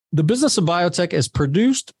The Business of Biotech is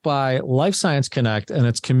produced by Life Science Connect and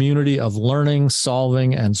its community of learning,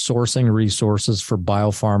 solving, and sourcing resources for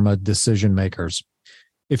biopharma decision makers.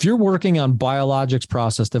 If you're working on biologics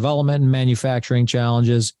process development and manufacturing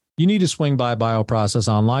challenges, you need to swing by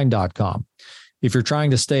bioprocessonline.com. If you're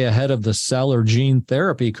trying to stay ahead of the cell or gene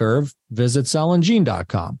therapy curve, visit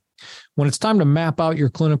cellandgene.com. When it's time to map out your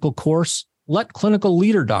clinical course, let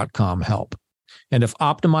clinicalleader.com help. And if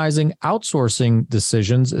optimizing outsourcing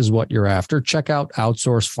decisions is what you're after, check out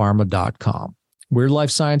outsourcepharma.com. We're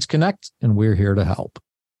Life Science Connect, and we're here to help.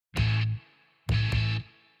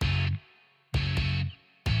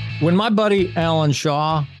 When my buddy Alan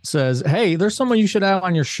Shaw says, hey, there's someone you should have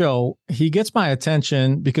on your show, he gets my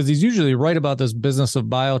attention because he's usually right about this business of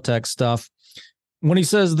biotech stuff. When he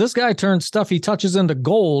says this guy turns stuff he touches into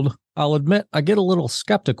gold, I'll admit I get a little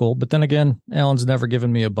skeptical, but then again, Alan's never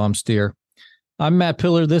given me a bum steer. I'm Matt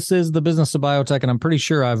Pillar. This is the Business of Biotech, and I'm pretty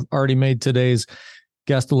sure I've already made today's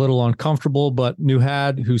guest a little uncomfortable, but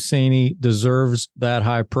Nouhad Husseini deserves that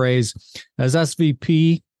high praise. As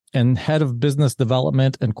SVP and Head of Business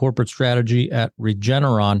Development and Corporate Strategy at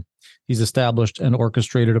Regeneron, he's established and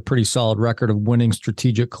orchestrated a pretty solid record of winning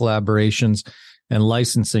strategic collaborations and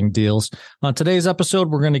licensing deals. On today's episode,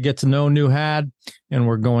 we're going to get to know Nouhad, and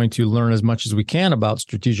we're going to learn as much as we can about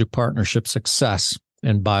strategic partnership success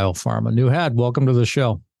in biopharma. Nouhad, welcome to the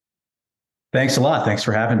show. Thanks a lot. Thanks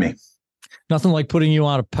for having me. Nothing like putting you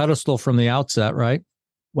on a pedestal from the outset, right?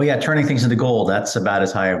 Well, yeah, turning things into gold, that's about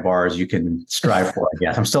as high a bar as you can strive for, I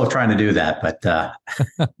guess. I'm still trying to do that, but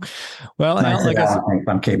well, Alan, like I said,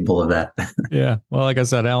 I'm capable of that. Yeah. Well, like I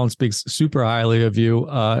said, Alan speaks super highly of you,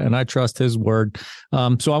 and I trust his word.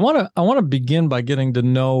 So I want to begin by getting to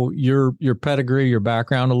know your pedigree, your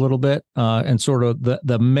background a little bit, and sort of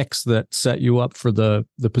the mix that set you up for the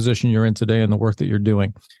position you're in today and the work that you're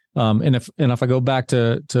doing. And if I go back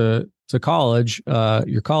to college,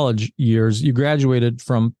 your college years, you graduated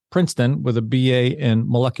from Princeton with a BA in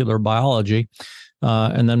molecular biology,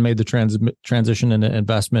 and then made the transition into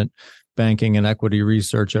investment banking and equity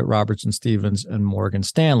research at Robertson Stephens and Morgan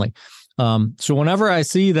Stanley. So whenever I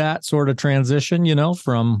see that sort of transition,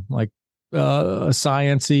 from like a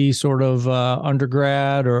sciencey sort of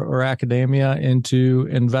undergrad or academia into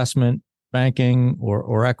investment banking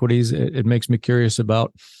or equities, it makes me curious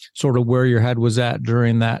about sort of where your head was at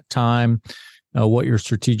during that time, what your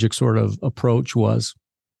strategic sort of approach was.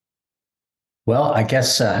 Well, I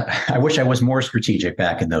guess I wish I was more strategic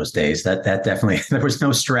back in those days. That definitely, there was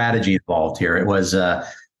no strategy involved here. It was,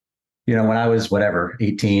 when I was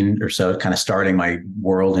 18 or so, kind of starting my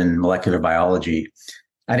world in molecular biology,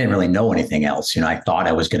 I didn't really know anything else. I thought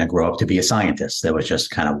I was going to grow up to be a scientist. That was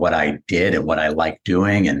just kind of what I did and what I liked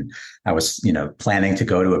doing. And I was, planning to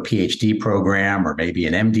go to a PhD program or maybe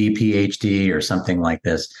an MD PhD or something like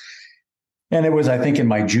this. And it was, I think, in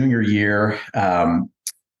my junior year,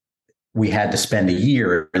 we had to spend a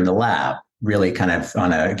year in the lab, really kind of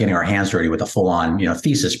getting our hands dirty with a full-on,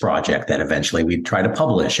 thesis project that eventually we'd try to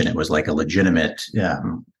publish. And it was like a legitimate,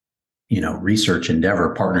 research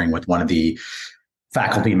endeavor, partnering with one of the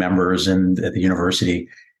faculty members at the university.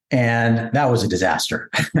 And that was a disaster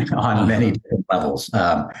on many different levels.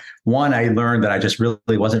 One, I learned that I just really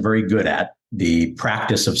wasn't very good at the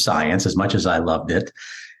practice of science as much as I loved it.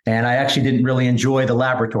 And I actually didn't really enjoy the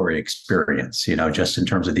laboratory experience, just in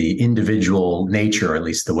terms of the individual nature, at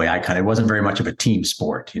least the way it wasn't very much of a team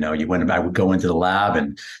sport. I would go into the lab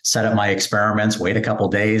and set up my experiments, wait a couple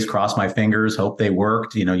of days, cross my fingers, hope they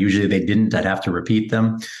worked. Usually they didn't. I'd have to repeat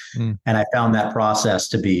them. And I found that process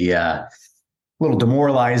to be a little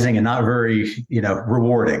demoralizing and not very,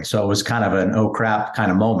 rewarding. So it was kind of an, oh crap kind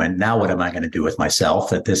of moment. Now, what am I going to do with myself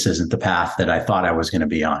that this isn't the path that I thought I was going to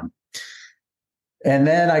be on? And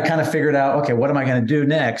then I kind of figured out, okay, what am I going to do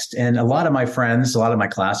next? And a lot of my friends, a lot of my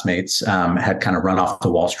classmates had kind of run off to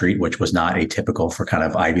Wall Street, which was not atypical for kind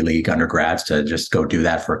of Ivy League undergrads to just go do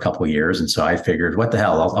that for a couple of years. And so I figured, what the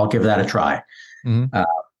hell, I'll give that a try. Mm-hmm.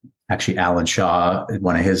 Actually, Alan Shaw,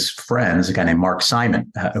 one of his friends, a guy named Mark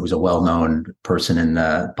Simon, who was a well-known person in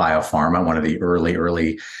biopharma, one of the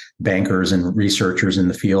early bankers and researchers in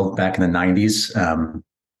the field back in the 90s.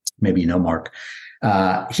 Maybe Mark.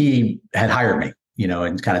 He had hired me.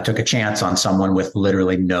 And kind of took a chance on someone with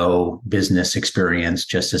literally no business experience,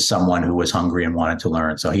 just as someone who was hungry and wanted to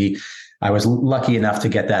learn. So I was lucky enough to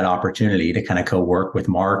get that opportunity to kind of co-work with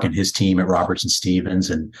Mark and his team at Robertson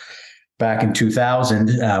Stephens. And back in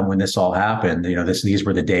 2000, when this all happened, these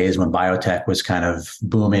were the days when biotech was kind of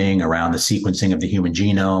booming around the sequencing of the human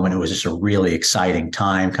genome. And it was just a really exciting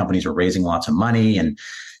time. Companies were raising lots of money, and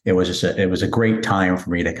it was a great time for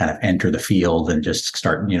me to kind of enter the field and just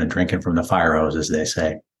start, drinking from the fire hose, as they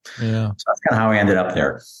say. Yeah. So that's kind of how I ended up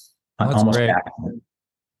there. That's Almost great. back.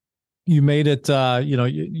 You made it,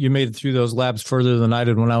 you made it through those labs further than I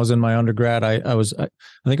did when I was in my undergrad. I think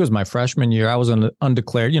it was my freshman year. I was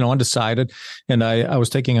undeclared, undecided. And I was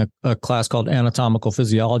taking a class called anatomical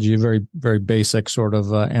physiology, a very, very basic sort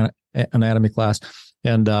of anatomy class.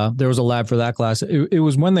 And there was a lab for that class. It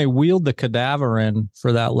was when they wheeled the cadaver in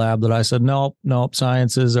for that lab that I said, nope,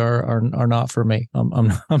 sciences are not for me. I'm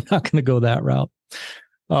not going to go that route.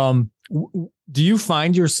 Do you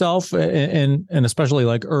find yourself and especially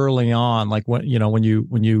like early on, like when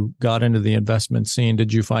you got into the investment scene,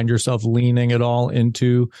 did you find yourself leaning at all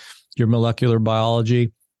into your molecular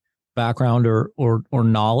biology background or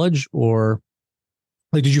knowledge, or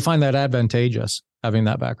like, did you find that advantageous having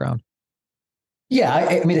that background? Yeah,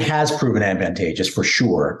 I mean, it has proven advantageous for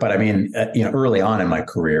sure. But I mean, early on in my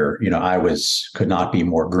career, I could not be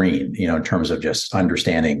more green, in terms of just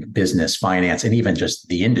understanding business, finance, and even just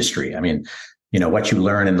the industry. I mean, what you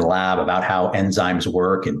learn in the lab about how enzymes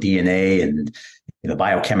work and DNA and the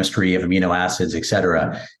biochemistry of amino acids, et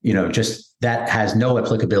cetera, just that has no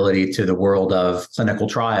applicability to the world of clinical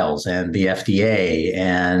trials and the FDA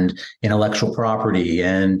and intellectual property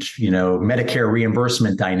and, Medicare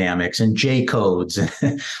reimbursement dynamics and J codes,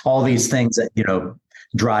 and all these things that,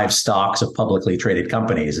 drive stocks of publicly traded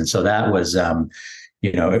companies. And so that was,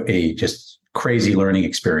 a just crazy learning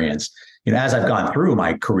experience. As I've gone through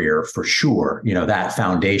my career, for sure, that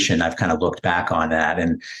foundation, I've kind of looked back on that,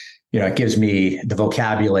 and it gives me the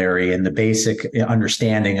vocabulary and the basic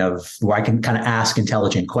understanding of where I can kind of ask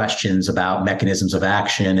intelligent questions about mechanisms of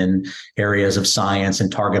action and areas of science and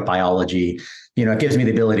target biology. It gives me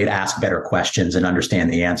the ability to ask better questions and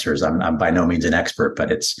understand the answers. I'm by no means an expert, but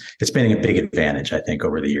it's been a big advantage, I think,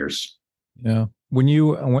 over the years. Yeah. When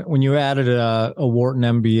you added a Wharton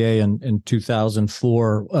MBA in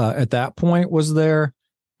 2004, at that point, was there,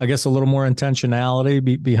 I guess, a little more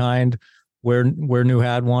intentionality behind where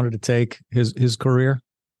Nouhad wanted to take his career?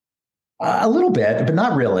 A little bit, but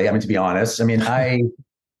not really. I mean, to be honest, I mean, I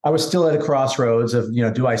was still at a crossroads of,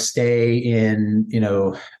 do I stay in,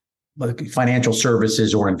 like financial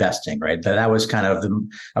services or investing, right? That was kind of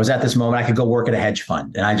I was at this moment, I could go work at a hedge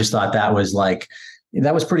fund. And I just thought that was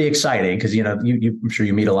pretty exciting because, I'm sure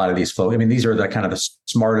you meet a lot of these folks. I mean, these are the kind of the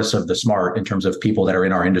smartest of the smart in terms of people that are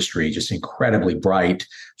in our industry, just incredibly bright,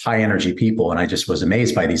 high energy people. And I just was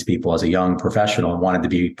amazed by these people as a young professional and wanted to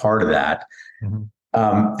be part of that. Mm-hmm.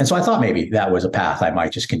 And so I thought maybe that was a path I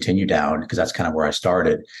might just continue down because that's kind of where I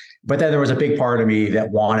started. But then there was a big part of me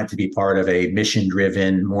that wanted to be part of a mission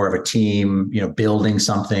driven, more of a team, building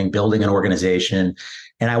something, building an organization.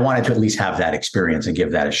 And I wanted to at least have that experience and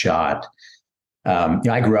give that a shot.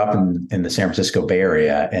 I grew up in the San Francisco Bay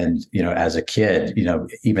Area, and as a kid,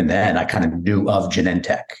 even then I kind of knew of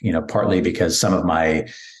Genentech, partly because some of my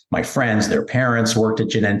friends, their parents worked at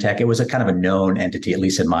Genentech. It was a kind of a known entity, at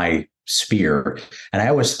least in my sphere, and I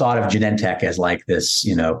always thought of Genentech as like this,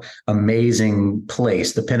 amazing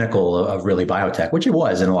place, the pinnacle of really biotech, which it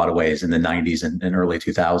was in a lot of ways in the 90s and early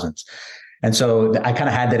 2000s. And so I kind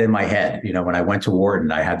of had that in my head. When I went to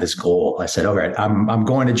Wharton, I had this goal. I said, all right, I'm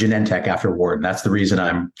going to Genentech after Wharton. That's the reason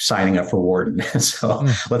I'm signing up for Wharton. So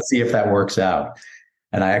let's see if that works out.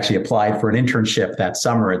 And I actually applied for an internship that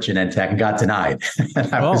summer at Genentech and got denied.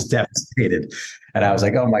 And I was devastated. And I was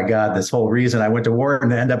like, oh my God, this whole reason I went to Wharton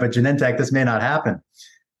to end up at Genentech, this may not happen.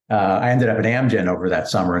 I ended up at Amgen over that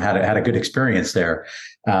summer and had a good experience there.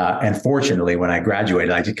 And fortunately, when I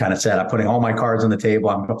graduated, I just kind of said, I'm putting all my cards on the table.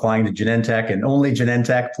 I'm applying to Genentech and only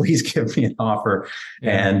Genentech. Please give me an offer.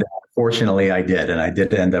 Yeah. And fortunately, I did. And I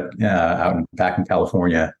did end up back in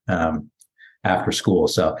California after school.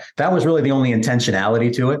 So that was really the only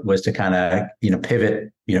intentionality to it, was to kind of,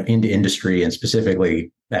 pivot, into industry and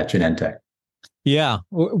specifically at Genentech. Yeah.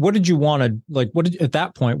 What did you want to at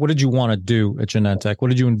that point, what did you want to do at Genentech? What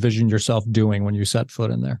did you envision yourself doing when you set foot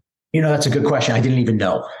in there? That's a good question. I didn't even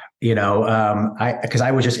know, because I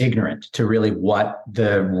was just ignorant to really what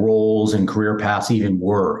the roles and career paths even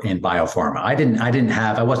were in biopharma.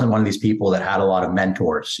 I wasn't one of these people that had a lot of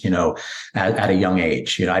mentors, at a young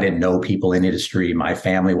age. I didn't know people in industry. My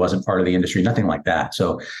family wasn't part of the industry, nothing like that.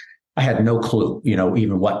 So I had no clue,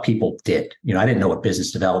 even what people did. I didn't know what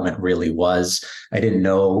business development really was. I didn't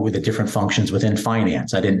know the different functions within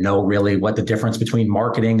finance. I didn't know really what the difference between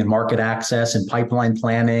marketing and market access and pipeline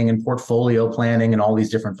planning and portfolio planning and all these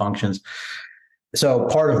different functions. So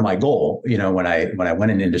part of my goal, when I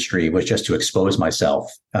went in industry, was just to expose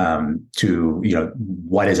myself to,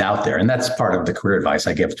 what is out there. And that's part of the career advice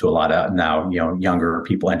I give to a lot of now, younger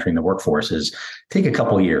people entering the workforce is take a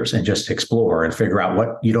couple of years and just explore and figure out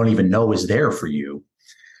what you don't even know is there for you.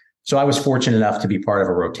 So I was fortunate enough to be part of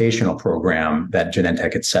a rotational program that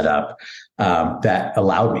Genentech had set up that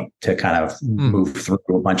allowed me to kind of move through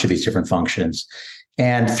a bunch of these different functions.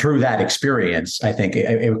 And through that experience, I think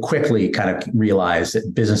it quickly kind of realized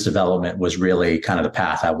that business development was really kind of the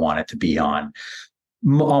path I wanted to be on.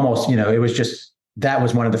 Almost, it was just, that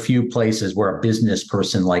was one of the few places where a business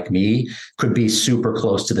person like me could be super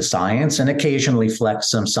close to the science and occasionally flex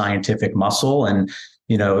some scientific muscle, and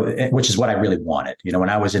which is what I really wanted. When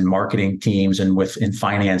I was in marketing teams and in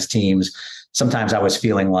finance teams, sometimes I was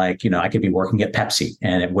feeling like, I could be working at Pepsi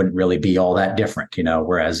and it wouldn't really be all that different,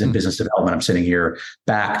 whereas in business development, I'm sitting here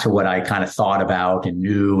back to what I kind of thought about and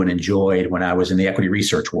knew and enjoyed when I was in the equity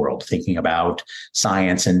research world, thinking about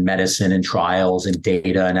science and medicine and trials and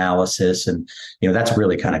data analysis. And, that's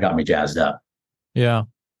really kind of got me jazzed up. Yeah.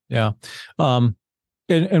 Yeah.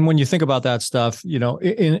 And when you think about that stuff,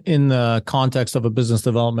 in the context of a business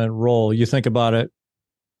development role, you think about it.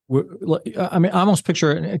 I mean, I almost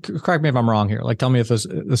picture it. Correct me if I'm wrong here. Like, tell me if this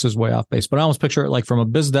is way off base. But I almost picture it like from a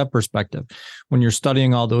biz dev perspective. When you're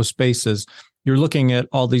studying all those spaces, you're looking at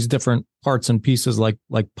all these different parts and pieces, like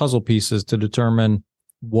puzzle pieces, to determine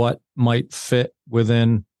what might fit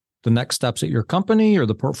within the next steps at your company or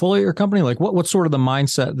the portfolio of your company. Like, what's sort of the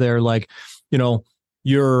mindset there? Like,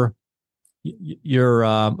 you're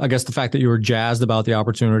I guess the fact that you were jazzed about the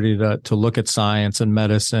opportunity to look at science and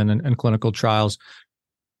medicine and clinical trials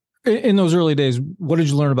in those early days. What did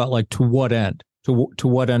you learn about, like, to what end? To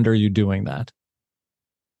what end are you doing that?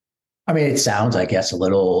 I mean, it sounds, I guess, a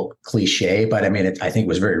little cliche, but I mean, I think it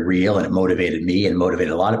was very real, and it motivated me and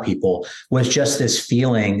motivated a lot of people. Was just this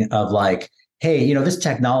feeling of like, hey, this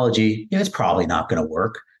technology, it's probably not going to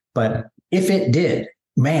work, but if it did,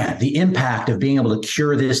 man, the impact of being able to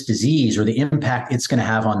cure this disease, or the impact it's going to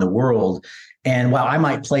have on the world. And while I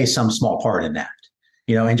might play some small part in that,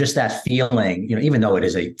 and just that feeling, even though it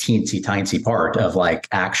is a teensy part of like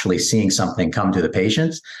actually seeing something come to the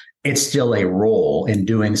patients, it's still a role in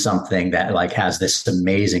doing something that like has this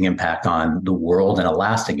amazing impact on the world and a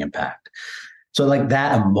lasting impact. So like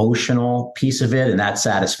that emotional piece of it and that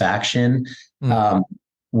satisfaction,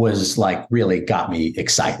 was like really got me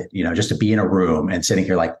excited, just to be in a room and sitting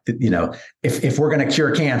here like, if we're going to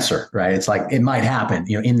cure cancer, right? It's like, it might happen,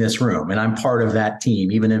 in this room, and I'm part of that team,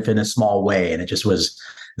 even if in a small way. And it just was,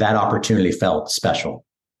 that opportunity felt special.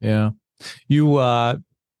 Yeah.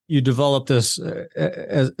 You developed this,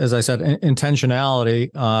 as I said,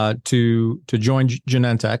 intentionality, to join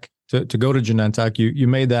Genentech, to go to Genentech. You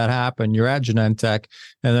made that happen. You're at Genentech.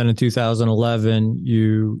 And then in 2011,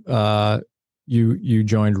 you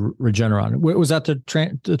joined Regeneron. Was that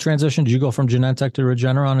the transition? Did you go from Genentech to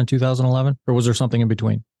Regeneron in 2011, or was there something in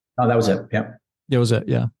between? Oh, that was it. Yeah, that was it.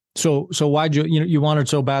 Yeah. So why'd you wanted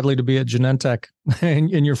so badly to be at Genentech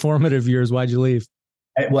in your formative years? Why'd you leave?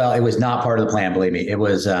 Well, it was not part of the plan. Believe me, it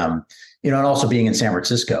was. And also being in San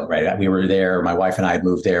Francisco, right? We were there. My wife and I had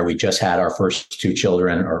moved there. We just had our first two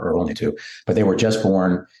children, or only two, but they were just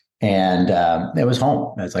born. And it was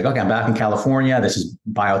home. It's like, okay, I'm back in California. This is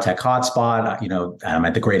biotech hotspot. I'm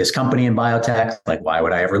at the greatest company in biotech. Like, why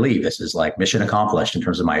would I ever leave? This is like mission accomplished in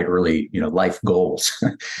terms of my early, life goals.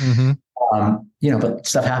 Mm-hmm. But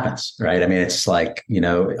stuff happens, right? I mean, it's like,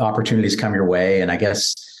 opportunities come your way. And I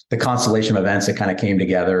guess the constellation of events that kind of came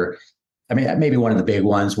together, I mean, maybe one of the big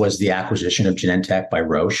ones was the acquisition of Genentech by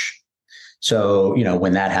Roche. So,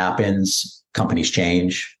 when that happens, companies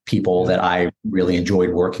change, people that I really enjoyed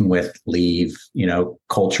working with leave,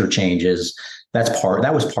 culture changes. That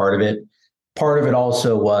was part of it. Part of it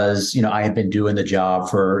also was, I had been doing the job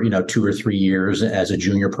for, 2 or 3 years as a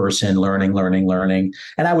junior person, learning.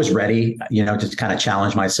 And I was ready, to kind of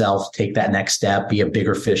challenge myself, take that next step, be a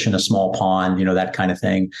bigger fish in a small pond, that kind of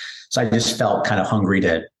thing. So I just felt kind of hungry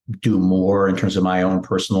to do more in terms of my own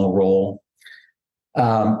personal role.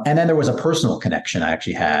 And then there was a personal connection I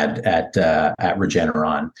actually had at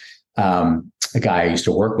Regeneron. A guy I used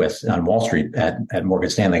to work with on Wall Street at Morgan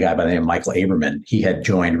Stanley, a guy by the name of Michael Aberman. He had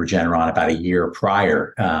joined Regeneron about a year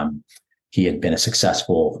prior. He had been a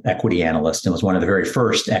successful equity analyst and was one of the very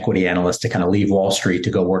first equity analysts to kind of leave Wall Street to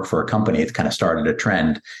go work for a company. It kind of started a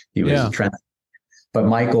trend. He was a trend. But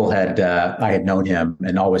Michael I had known him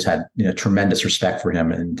and always had, tremendous respect for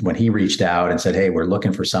him. And when he reached out and said, hey, we're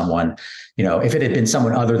looking for someone, if it had been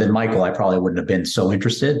someone other than Michael, I probably wouldn't have been so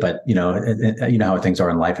interested. But, you know how things are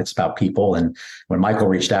in life. It's about people. And when Michael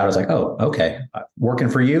reached out, I was like, oh, okay, working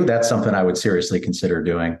for you. That's something I would seriously consider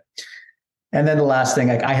doing. And then the last thing,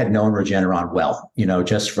 I had known Regeneron well,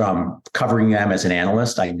 just from covering them as an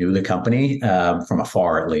analyst. I knew the company from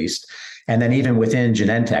afar, at least. And then even within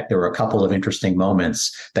Genentech, there were a couple of interesting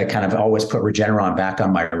moments that kind of always put Regeneron back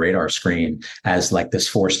on my radar screen as like this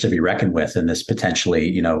force to be reckoned with and this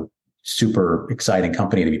potentially, super exciting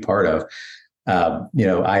company to be part of.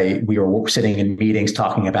 We were sitting in meetings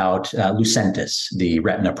talking about Lucentis, the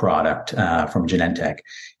retina product from Genentech.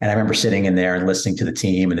 And I remember sitting in there and listening to the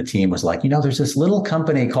team, and the team was like, there's this little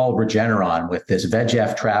company called Regeneron with this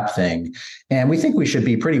VEGF trap thing. And we think we should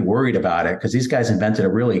be pretty worried about it because these guys invented a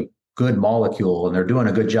really good molecule and they're doing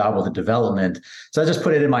a good job with the development. So I just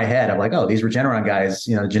put it in my head. I'm like, oh, these Regeneron guys,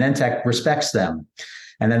 Genentech respects them.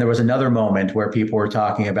 And then there was another moment where people were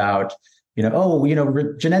talking about,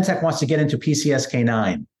 Genentech wants to get into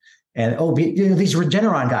PCSK9. And, these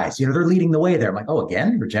Regeneron guys, they're leading the way there. I'm like, oh,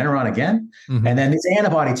 again, Regeneron again? Mm-hmm. And then this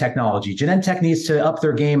antibody technology. Genentech needs to up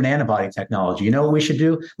their game in antibody technology. You know what we should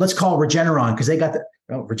do? Let's call Regeneron because they got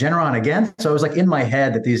Regeneron again. So it was like in my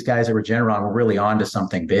head that these guys at Regeneron were really on to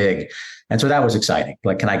something big. And so that was exciting.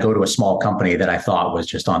 Like, can I go to a small company that I thought was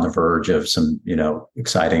just on the verge of some,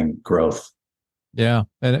 exciting growth? Yeah,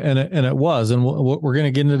 and it was, and we're going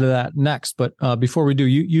to get into that next. But before we do,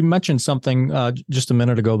 you mentioned something just a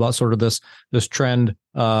minute ago about sort of this trend,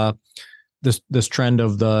 this trend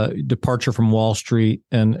of the departure from Wall Street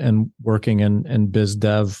and working in biz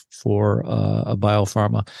dev for a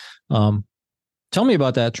biopharma. Tell me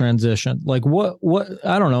about that transition. Like what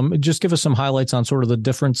I don't know, just give us some highlights on sort of the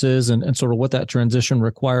differences and sort of what that transition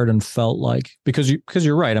required and felt like, because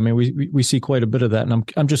you're right. I mean, we see quite a bit of that.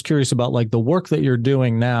 And I'm just curious about like the work that you're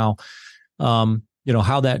doing now,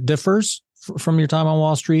 how that differs from your time on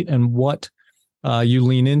Wall Street and what you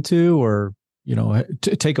lean into or,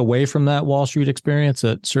 take away from that Wall Street experience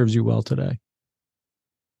that serves you well today.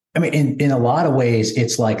 I mean, in a lot of ways,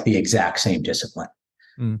 it's like the exact same discipline.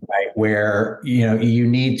 Right, where you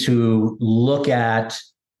need to look at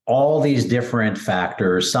all these different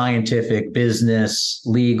factors: scientific, business,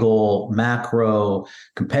 legal, macro,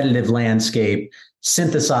 competitive landscape,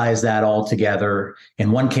 synthesize that all together.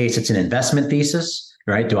 In one case, it's an investment thesis,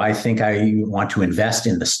 right? Do I think I want to invest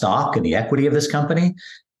in the stock and the equity of this company?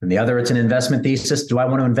 And the other, it's an investment thesis. Do I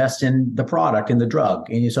want to invest in the product, in the drug?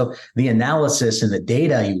 And so the analysis and the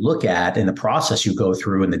data you look at and the process you go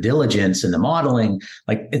through and the diligence and the modeling,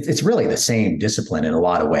 like it's really the same discipline in a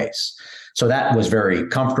lot of ways. So that was very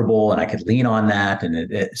comfortable and I could lean on that. And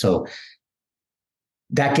so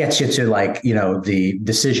that gets you to like, the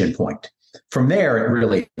decision point. From there, it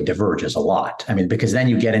really diverges a lot. I mean, because then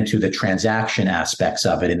you get into the transaction aspects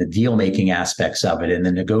of it and the deal making aspects of it and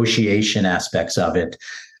the negotiation aspects of it.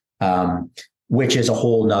 Which is a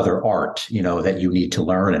whole nother art, that you need to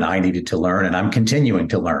learn and I needed to learn and I'm continuing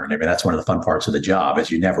to learn. I mean, that's one of the fun parts of the job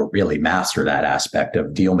is you never really master that aspect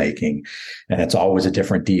of deal making. And it's always a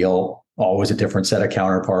different deal, always a different set of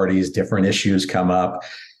counterparties, different issues come up.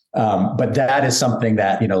 But that is something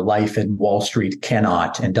that, life in Wall Street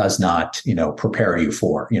cannot and does not, prepare you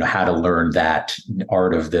for, how to learn that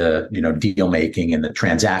art of the, deal making and the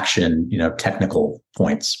transaction, technical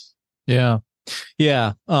points. Yeah.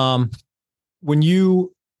 Yeah. All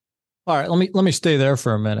right, let me stay there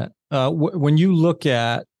for a minute. When you look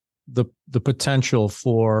at the potential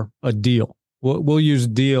for a deal, we'll use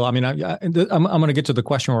deal. I mean, I'm going to get to the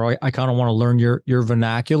question where I kind of want to learn your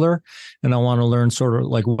vernacular, and I want to learn sort of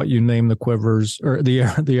like what you name the quivers or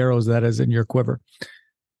the arrows that is in your quiver.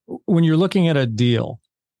 When you're looking at a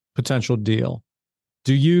potential deal,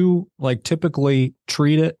 do you like typically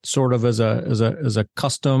treat it sort of as a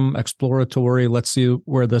custom exploratory, let's see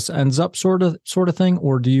where this ends up sort of thing?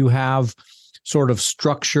 Or do you have sort of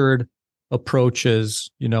structured approaches,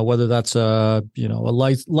 whether that's a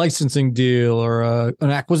licensing deal or an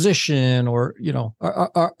acquisition or,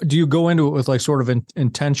 do you go into it with like sort of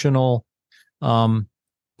intentional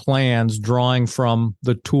plans, drawing from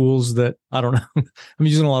the tools that, I don't know, I'm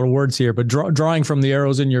using a lot of words here, but drawing from the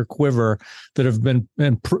arrows in your quiver that have been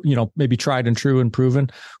maybe tried and true and proven,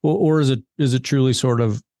 or is it truly sort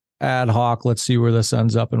of ad hoc? Let's see where this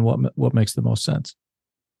ends up and what makes the most sense.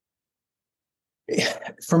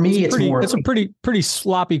 For me, it's a pretty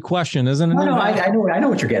sloppy question, isn't it? No, I know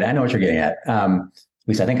what you're getting. I know what you're getting at. At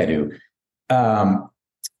least I think I do.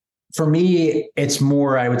 For me, it's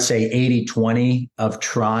more, I would say 80-20 of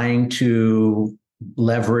trying to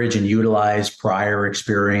leverage and utilize prior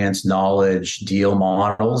experience, knowledge, deal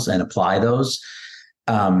models, and apply those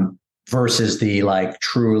versus the like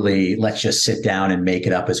truly, let's just sit down and make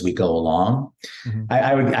it up as we go along. Mm-hmm.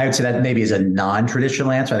 I would say that maybe is a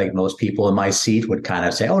non-traditional answer. I think most people in my seat would kind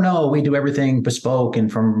of say, oh no, we do everything bespoke and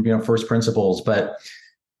from, first principles. But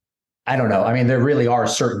I don't know. I mean, there really are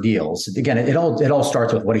certain deals. Again, it all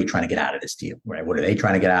starts with, what are you trying to get out of this deal, right? What are they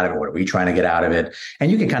trying to get out of it? What are we trying to get out of it?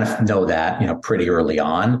 And you can kind of know that, pretty early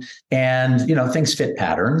on. And things fit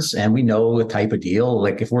patterns, and we know the type of deal.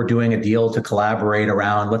 Like if we're doing a deal to collaborate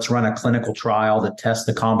around, let's run a clinical trial that tests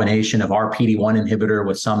the combination of our PD-1 inhibitor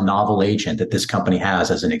with some novel agent that this company has,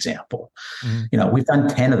 as an example. We've done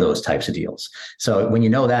 10 of those types of deals. So when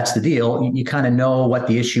that's the deal, you kind of know what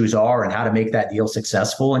the issues are and how to make that deal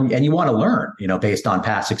successful, and you want to learn, based on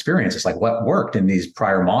past experiences, like what worked in these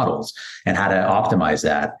prior models and how to optimize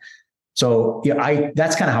that. So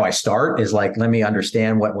that's kind of how I start, is like, let me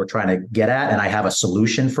understand what we're trying to get at, and I have a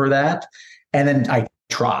solution for that. And then I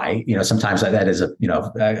try, sometimes that is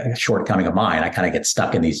a shortcoming of mine. I kind of get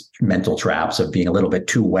stuck in these mental traps of being a little bit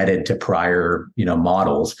too wedded to prior,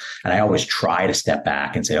 models. And I always try to step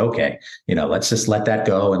back and say, okay, let's just let that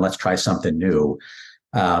go and let's try something new.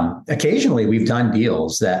 Occasionally we've done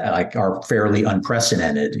deals that like are fairly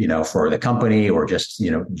unprecedented, for the company, or just,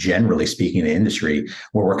 generally speaking, the industry,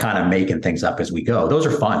 where we're kind of making things up as we go. Those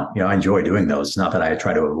are fun. I enjoy doing those. It's not that I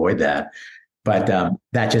try to avoid that, but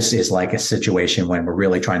that just is like a situation when we're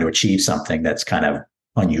really trying to achieve something that's kind of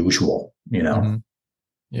unusual, Mm-hmm.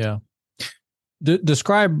 Yeah.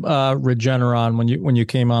 Describe Regeneron when you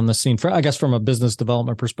came on the scene, I guess from a business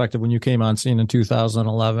development perspective, when you came on scene in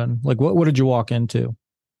 2011. Like what did you walk into?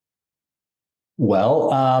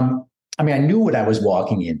 Well, I mean, I knew what I was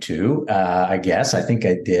walking into, I guess. I think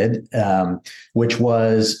I did, which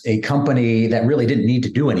was a company that really didn't need to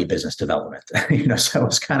do any business development. So it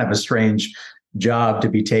was kind of a strange job to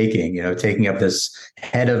be taking up this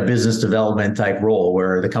head of business development type role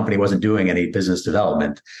where the company wasn't doing any business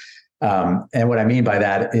development. And what I mean by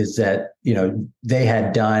that is that, they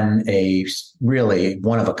had done a really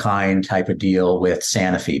one of a kind type of deal with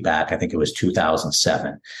Sanofi back, I think it was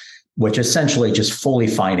 2007, which essentially just fully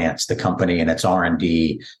financed the company and its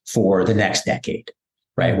R&D for the next decade,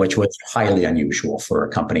 right? Which was highly unusual for a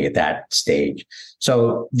company at that stage.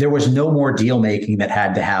 So there was no more deal making that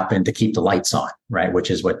had to happen to keep the lights on, right? Which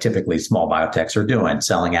is what typically small biotechs are doing,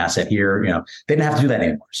 selling asset here. They didn't have to do that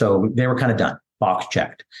anymore. So they were kind of done, box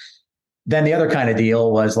checked. Then the other kind of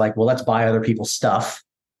deal was like, well, let's buy other people's stuff.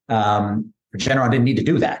 Regeneron didn't need to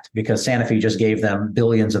do that because Sanofi just gave them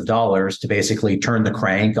billions of dollars to basically turn the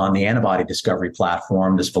crank on the antibody discovery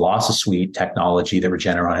platform, this VelociSuite technology that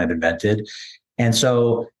Regeneron had invented. And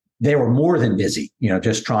so they were more than busy,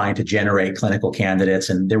 just trying to generate clinical candidates,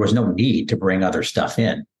 and there was no need to bring other stuff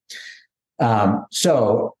in.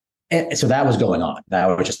 So that was going on. That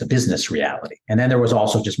was just the business reality. And then there was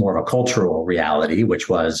also just more of a cultural reality, which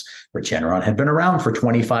was Regeneron had been around for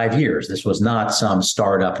 25 years. This was not some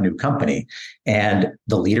startup new company. And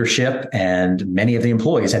the leadership and many of the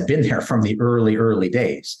employees had been there from the early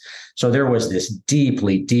days. So there was this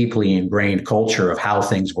deeply, deeply ingrained culture of how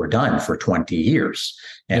things were done for 20 years.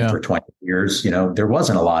 And for 20 years, there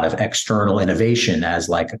wasn't a lot of external innovation as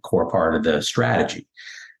like a core part of the strategy.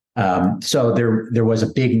 So there was a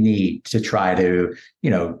big need to try to,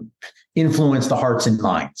 influence the hearts and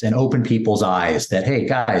minds and open people's eyes that, hey,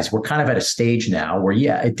 guys, we're kind of at a stage now where,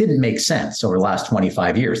 it didn't make sense over the last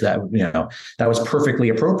 25 years. That was perfectly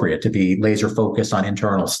appropriate to be laser focused on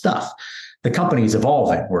internal stuff. The company's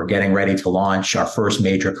evolving. We're getting ready to launch our first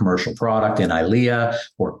major commercial product in EYLEA.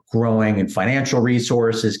 We're growing in financial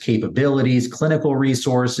resources, capabilities, clinical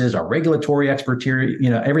resources, our regulatory expertise,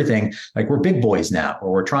 everything. Like we're big boys now,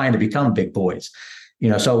 or we're trying to become big boys,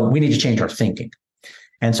 so we need to change our thinking.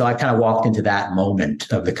 And so I kind of walked into that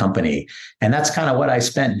moment of the company. And that's kind of what I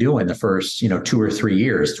spent doing the first, 2 or 3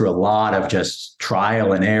 years, through a lot of just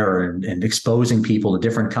trial and error and exposing people to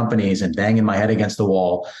different companies and banging my head against the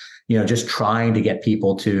wall. Just trying to get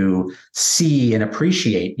people to see and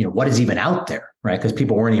appreciate, what is even out there, right? Because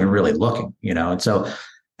people weren't even really looking, And so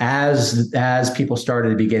as people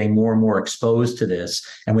started to be getting more and more exposed to this,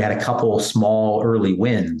 and we had a couple small early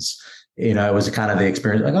wins, it was kind of the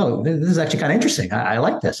experience like, oh, this is actually kind of interesting. I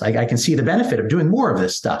like this. I can see the benefit of doing more of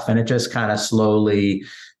this stuff. And it just kind of slowly,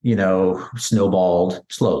 snowballed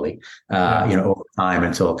slowly, over time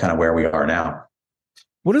until kind of where we are now.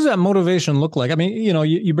 What does that motivation look like? I mean,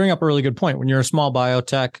 you bring up a really good point. When you're a small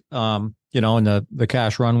biotech, and the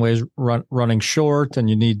cash runway's running short, and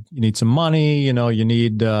you need some money. You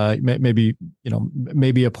need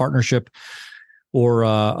maybe a partnership or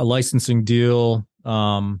a licensing deal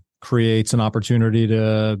creates an opportunity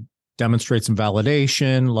to demonstrate some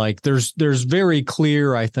validation. Like there's very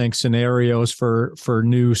clear, I think, scenarios for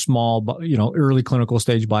new small, early clinical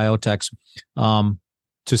stage biotechs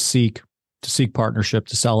to seek partnership,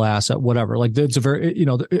 to sell asset, whatever. Like it's a very,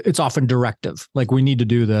 it's often directive. Like we need to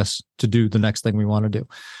do this to do the next thing we want to do.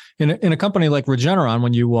 in a company like Regeneron,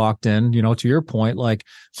 when you walked in, to your point, like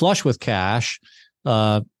flush with cash,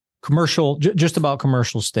 commercial, just about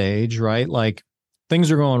commercial stage, right? Like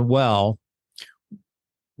things are going well.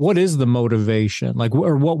 What is the motivation? Like,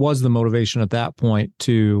 or what was the motivation at that point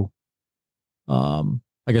to,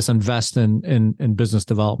 I guess, invest in business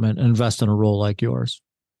development, invest in a role like yours?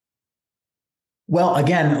 Well,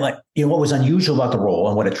 again, what was unusual about the role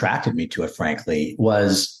and what attracted me to it, frankly,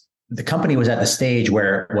 was the company was at the stage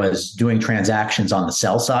where it was doing transactions on the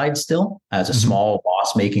sell side still as a small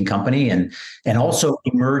loss-making company, and also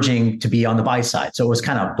emerging to be on the buy side. So it was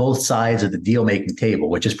kind of both sides of the deal-making table,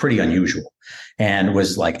 which is pretty unusual, and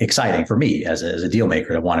was like exciting for me as a deal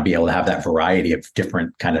maker to want to be able to have that variety of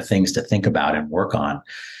different kind of things to think about and work on.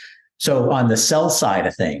 So on the sell side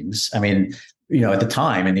of things, I mean, at the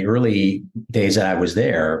time in the early days that I was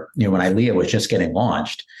there, when ILEA was just getting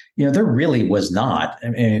launched, there really was not. I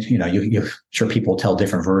mean, you sure people tell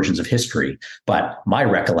different versions of history, but my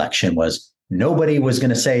recollection was nobody was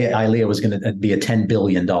going to say ILEA was going to be a $10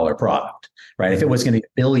 billion product, right? If it was going to be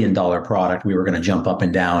a $1 billion product, we were going to jump up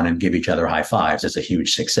and down and give each other high fives as a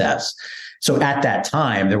huge success. So at that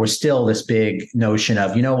time, there was still this big notion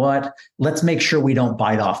of, let's make sure we don't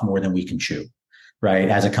bite off more than we can chew. Right.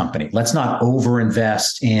 As a company, let's not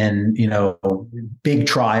overinvest in, big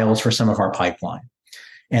trials for some of our pipeline.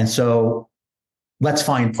 And so let's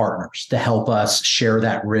find partners to help us share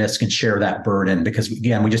that risk and share that burden, because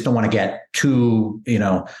again, we just don't want to get too,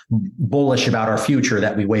 bullish about our future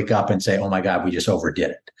that we wake up and say, oh my God, we just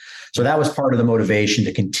overdid it. So that was part of the motivation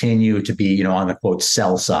to continue to be, on the quote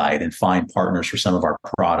sell side and find partners for some of our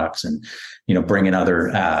products and, bring in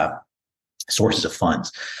other sources of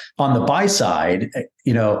funds. On the buy side,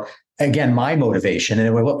 again, my motivation, and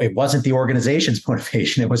it wasn't the organization's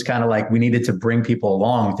motivation. It was kind of like we needed to bring people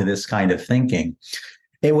along to this kind of thinking.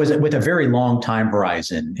 It was with a very long time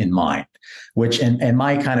horizon in mind, and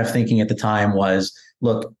my kind of thinking at the time was,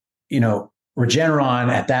 look, Regeneron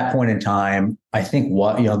at that point in time, I think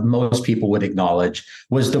what most people would acknowledge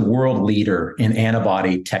was the world leader in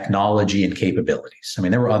antibody technology and capabilities. I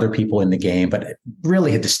mean, there were other people in the game, but it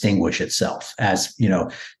really had distinguished itself as,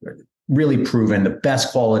 really proven the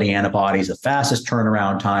best quality antibodies, the fastest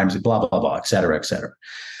turnaround times, blah, blah, blah, et cetera, et cetera.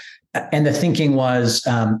 And the thinking was,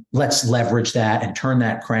 let's leverage that and turn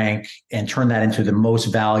that crank and turn that into the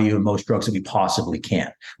most value and most drugs that we possibly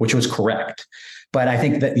can, which was correct. But I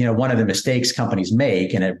think that, one of the mistakes companies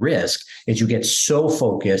make and at risk is you get so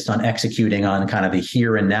focused on executing on kind of the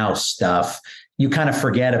here and now stuff, you kind of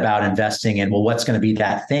forget about investing in, well, what's going to be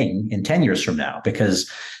that thing in 10 years from now,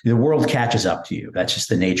 because the world catches up to you. That's just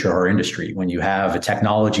the nature of our industry. When you have a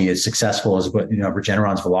technology as successful as what,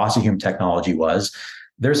 Regeneron's VelociHume technology was,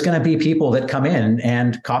 there's going to be people that come in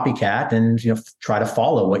and copycat and try to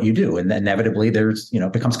follow what you do, and inevitably there's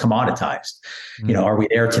it becomes commoditized. Are we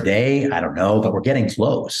there today? I don't know, but we're getting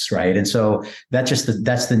close, right? And so that's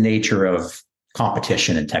the nature of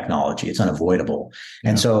competition and technology. It's unavoidable.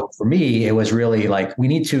 And so for me, it was really like we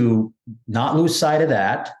need to not lose sight of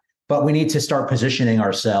that, but we need to start positioning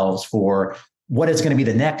ourselves for what is going to be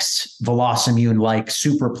the next VelocImmune-like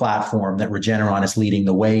super platform that Regeneron is leading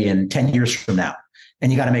the way in 10 years from now.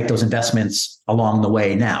 And you got to make those investments along the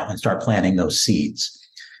way now and start planting those seeds.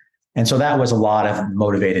 And so that was a lot of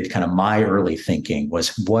motivated kind of my early thinking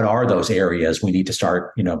was, what are those areas we need to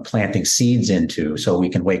start, planting seeds into so we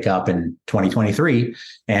can wake up in 2023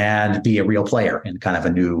 and be a real player in kind of a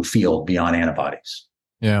new field beyond antibodies.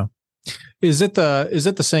 Yeah. Is it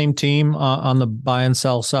the same team on the buy and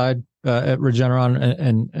sell side at Regeneron,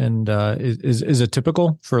 and is it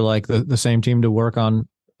typical for like the same team to work on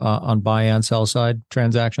buy and sell side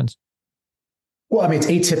transactions? Well, I mean, it's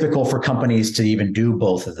atypical for companies to even do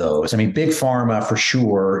both of those. I mean, big pharma for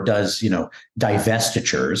sure does,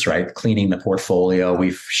 divestitures, right? Cleaning the portfolio.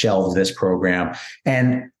 We've shelved this program,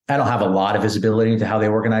 and I don't have a lot of visibility into how they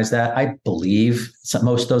organize that. I believe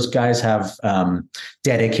most of those guys have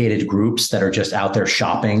dedicated groups that are just out there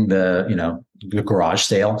shopping the garage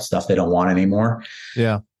sale stuff they don't want anymore.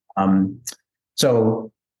 Yeah.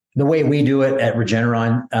 So the way we do it at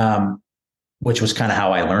Regeneron, which was kind of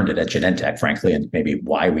how I learned it at Genentech, frankly, and maybe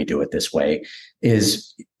why we do it this way,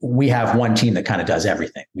 is we have one team that kind of does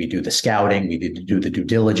everything. We do the scouting, we do the due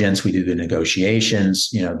diligence, we do the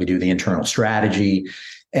negotiations, we do the internal strategy.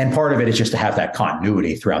 And part of it is just to have that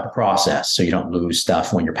continuity throughout the process, so you don't lose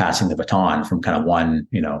stuff when you're passing the baton from kind of one,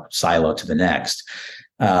 silo to the next.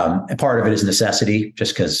 And part of it is necessity,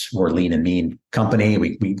 just because we're a lean and mean company.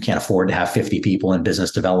 We can't afford to have 50 people in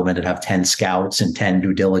business development and have 10 scouts and 10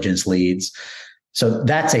 due diligence leads. So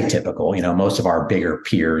that's atypical. Most of our bigger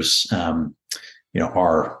peers,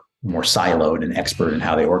 are more siloed and expert in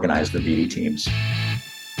how they organize their BD teams.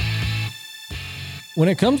 When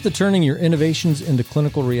it comes to turning your innovations into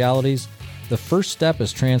clinical realities, the first step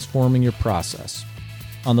is transforming your process.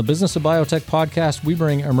 On the Business of Biotech podcast, we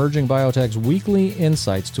bring emerging biotechs weekly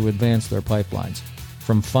insights to advance their pipelines,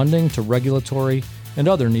 from funding to regulatory and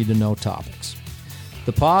other need-to-know topics.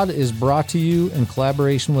 The pod is brought to you in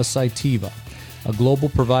collaboration with Cytiva, a global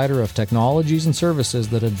provider of technologies and services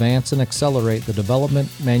that advance and accelerate the development,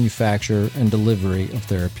 manufacture, and delivery of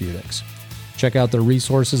therapeutics. Check out their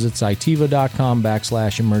resources at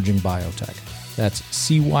cytiva.com/emerging biotech. That's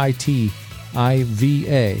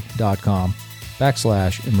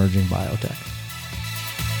CYTIVA.com/emerging biotech.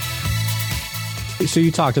 So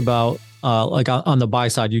you talked about, like on the buy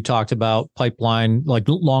side, you talked about pipeline, like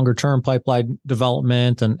longer term pipeline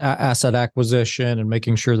development and asset acquisition, and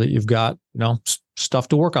making sure that you've got, stuff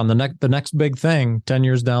to work on the next big thing 10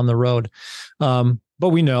 years down the road. But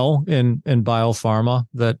we know in biopharma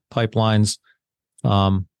that pipelines,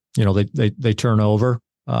 they turn over,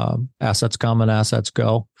 assets come and assets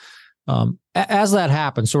go. As that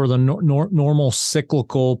happens, sort of the normal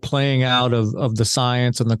cyclical playing out of the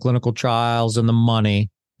science and the clinical trials and the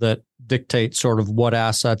money that dictate sort of what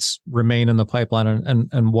assets remain in the pipeline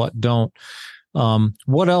and what don't.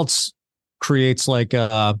 What else creates like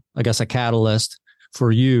a catalyst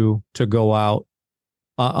for you to go out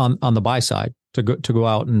on the buy side to go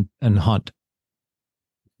out and hunt?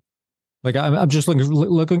 Like I'm just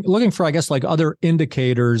looking for, I guess, like other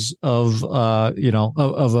indicators of of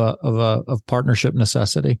partnership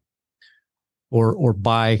necessity or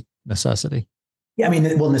buy necessity. Yeah, I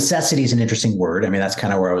mean, well, necessity is an interesting word. I mean, that's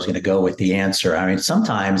kind of where I was going to go with the answer. I mean,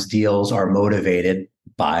 sometimes deals are motivated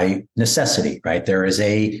by necessity, right? There is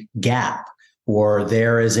a gap, or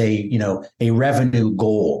there is a revenue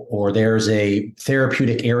goal, or there's a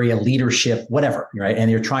therapeutic area leadership, whatever, right?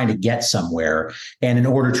 And you're trying to get somewhere. And in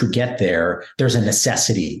order to get there, there's a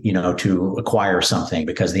necessity, to acquire something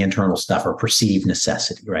because the internal stuff or perceived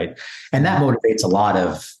necessity, right? And that motivates a lot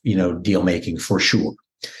of, deal making for sure.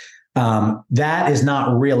 That is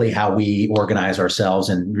not really how we organize ourselves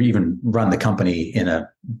and even run the company in a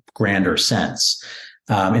grander sense.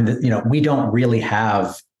 We don't really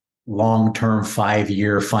have long-term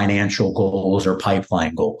 5-year financial goals or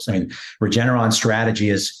pipeline goals. I mean, Regeneron's strategy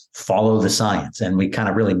is follow the science. And we kind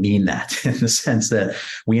of really mean that in the sense that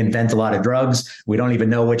we invent a lot of drugs. We don't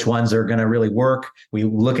even know which ones are going to really work. We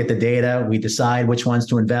look at the data, we decide which ones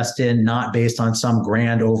to invest in, not based on some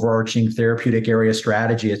grand overarching therapeutic area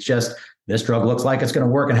strategy. It's just, this drug looks like it's going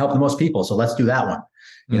to work and help the most people, so let's do that one.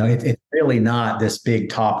 It's really not this big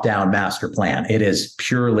top-down master plan. It is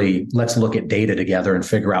purely, let's look at data together and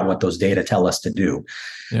figure out what those data tell us to do,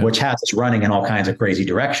 which has us running in all kinds of crazy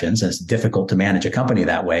directions. And it's difficult to manage a company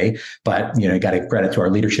that way. But, you got to credit to our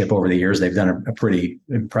leadership over the years. They've done a pretty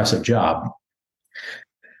impressive job.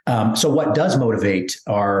 So what does motivate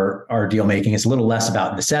our deal making is a little less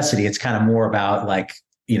about necessity. It's kind of more about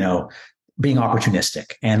being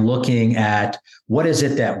opportunistic and looking at what is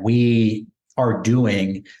it that we are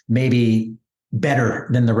doing maybe better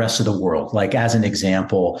than the rest of the world. Like as an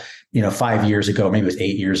example, 5 years ago, maybe it was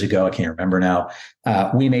 8 years ago, I can't remember now,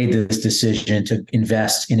 we made this decision to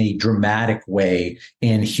invest in a dramatic way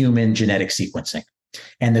in human genetic sequencing.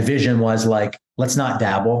 And the vision was like, let's not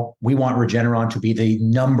dabble. We want Regeneron to be the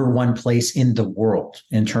number one place in the world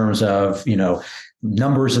in terms of,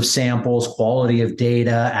 numbers of samples, quality of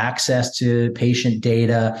data, access to patient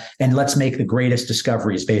data, and let's make the greatest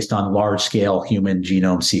discoveries based on large scale human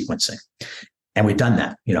genome sequencing. And we've done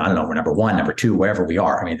that. I don't know, we're number one, number two, wherever we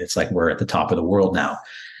are. I mean, it's like we're at the top of the world now.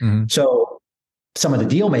 Mm-hmm. So some of the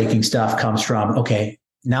deal making stuff comes from, okay,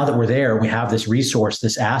 now that we're there, we have this resource,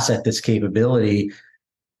 this asset, this capability.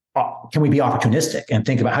 Can we be opportunistic and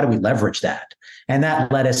think about how do we leverage that? And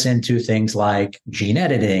that led us into things like gene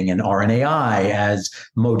editing and RNAi as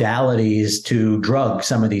modalities to drug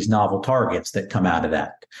some of these novel targets that come out of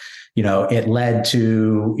that. It led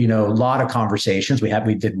to, a lot of conversations. We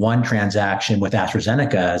did one transaction with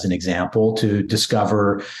AstraZeneca as an example to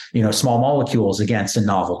discover, small molecules against a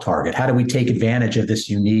novel target. How do we take advantage of this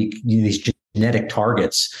these genetic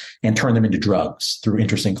targets and turn them into drugs through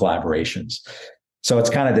interesting collaborations? So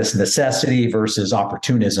it's kind of this necessity versus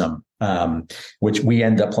opportunism, which we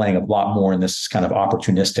end up playing a lot more in this kind of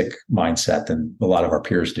opportunistic mindset than a lot of our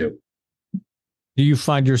peers do. Do you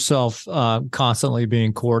find yourself constantly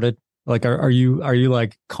being courted? Like, are you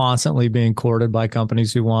like constantly being courted by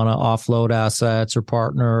companies who want to offload assets or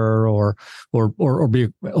partner or be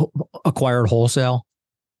acquired wholesale?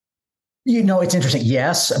 It's interesting.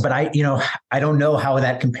 Yes, but I don't know how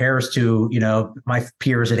that compares to, my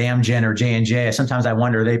peers at Amgen or J&J. Sometimes I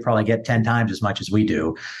wonder they probably get 10 times as much as we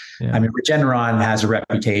do. Yeah. I mean, Regeneron has a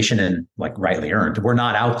reputation and like rightly earned. We're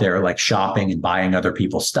not out there like shopping and buying other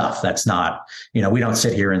people's stuff. That's not, we don't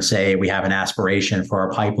sit here and say we have an aspiration for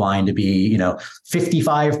our pipeline to be,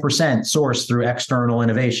 55% sourced through external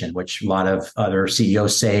innovation, which a lot of other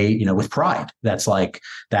CEOs say, with pride.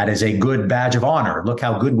 That is a good badge of honor. Look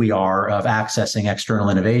how good we are of accessing external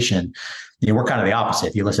innovation. We're kind of the opposite.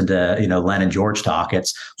 If you listen to, Len and George talk,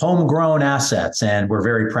 it's homegrown assets, and we're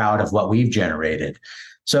very proud of what we've generated.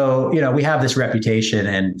 So, we have this reputation,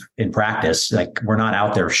 and in practice, like we're not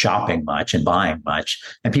out there shopping much and buying much,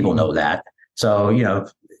 and people know that. So,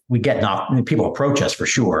 we get people approach us for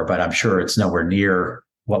sure, but I'm sure it's nowhere near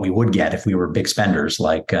what we would get if we were big spenders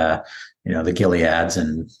like, the Gileads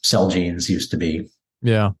and Celgenes used to be.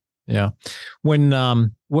 Yeah. Yeah.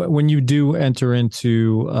 When you do enter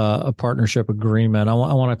into a partnership agreement, I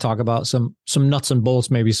want to talk about some nuts and bolts,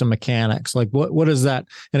 maybe some mechanics. Like what is that?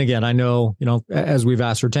 And again, I know, as we've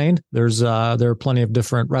ascertained, there are plenty of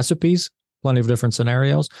different recipes, plenty of different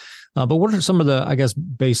scenarios. But what are some of the, I guess,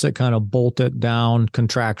 basic kind of bolted down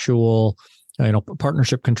contractual,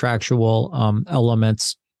 partnership contractual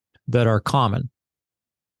elements that are common?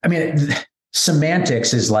 I mean,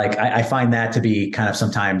 semantics is like, I find that to be kind of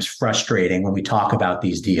sometimes frustrating when we talk about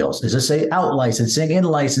these deals. Is this a out licensing, in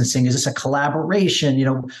licensing? Is this a collaboration?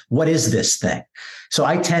 What is this thing? So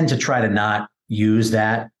I tend to try to not use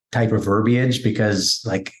that type of verbiage because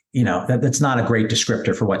that's not a great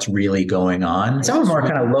descriptor for what's really going on. Some of them are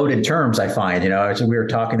kind of loaded terms, I find. So we were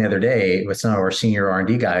talking the other day with some of our senior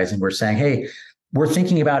R&D guys, and we're saying, hey, we're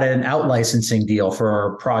thinking about an out licensing deal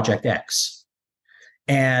for Project X.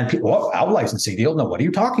 And people, out licensing deal? No, what are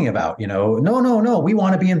you talking about? No, we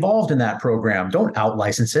want to be involved in that program. Don't out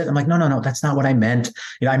license it. I'm like, no, that's not what I meant.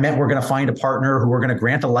 I meant we're going to find a partner who we're going to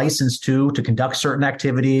grant a license to conduct certain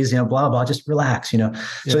activities, blah, blah, just relax, Yeah.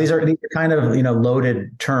 So these are kind of,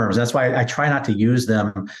 loaded terms. That's why I try not to use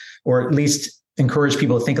them, or at least encourage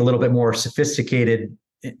people to think a little bit more sophisticated,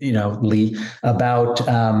 Lee, about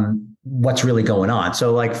what's really going on.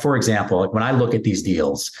 So like, for example, like when I look at these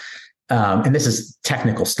deals, and this is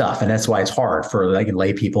technical stuff, and that's why it's hard for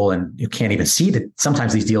lay people, and you can't even see that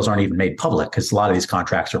sometimes these deals aren't even made public because a lot of these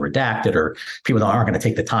contracts are redacted, or people aren't going to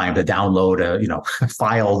take the time to download a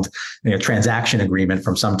filed transaction agreement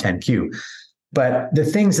from some 10Q. But the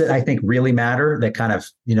things that I think really matter that kind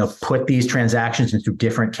of put these transactions into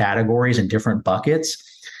different categories and different buckets,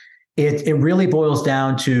 it really boils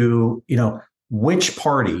down to which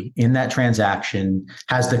party in that transaction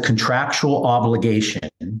has the contractual obligation,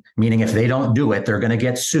 meaning if they don't do it, they're going to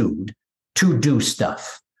get sued, to do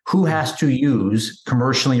stuff. Who has to use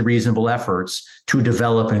commercially reasonable efforts to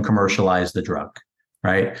develop and commercialize the drug,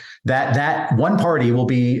 right? That one party will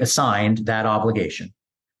be assigned that obligation,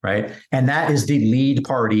 right? And that is the lead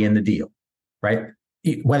party in the deal, right?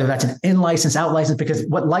 Whether that's an in-license, out-license, because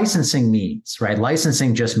what licensing means, right?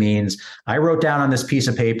 Licensing just means I wrote down on this piece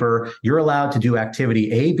of paper, you're allowed to do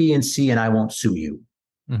activity A, B, and C, and I won't sue you.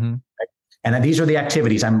 Mm-hmm. Right? And these are the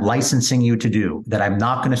activities I'm licensing you to do that I'm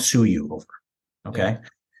not going to sue you over. Okay.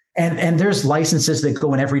 Yeah. And there's licenses that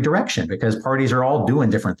go in every direction because parties are all doing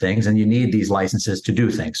different things and you need these licenses to do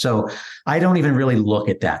things. So I don't even really look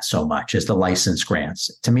at that so much as the license grants.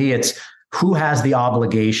 To me, it's who has the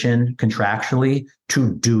obligation contractually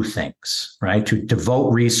to do things, right? To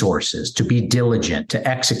devote resources, to be diligent, to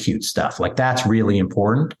execute stuff. Like that's really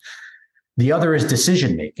important. The other is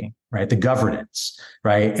decision-making, right? The governance,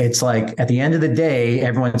 right? It's like at the end of the day,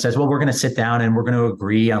 everyone says, well, we're going to sit down and we're going to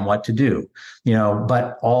agree on what to do,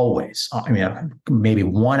 but always, maybe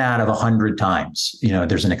 1 out of 100 times,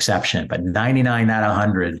 there's an exception, but 99 out of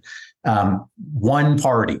 100, one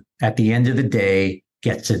party at the end of the day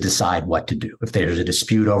gets to decide what to do. If there's a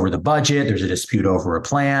dispute over the budget, there's a dispute over a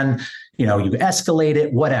plan, you escalate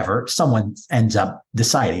it, whatever, someone ends up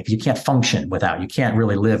deciding. If you can't function without, you can't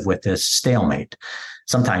really live with this stalemate.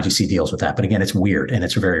 Sometimes you see deals with that, but again, it's weird and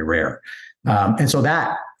it's very rare. And so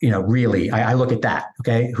that, really, I look at that,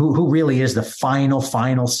 okay? Who really is the final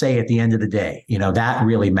say at the end of the day? That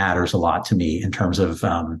really matters a lot to me in terms of,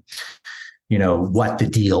 what the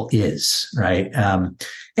deal is, right?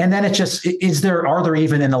 And then it's just, are there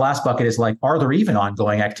even, in the last bucket is like, are there even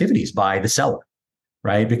ongoing activities by the seller,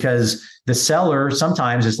 right? Because the seller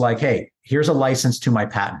sometimes is like, hey, here's a license to my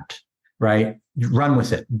patent, right? Run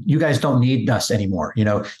with it. You guys don't need us anymore.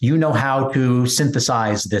 You know how to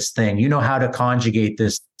synthesize this thing. You know how to conjugate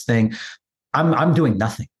this thing. I'm doing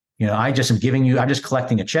nothing. I just am I'm just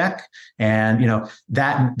collecting a check. And,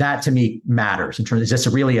 that to me matters in terms of, is this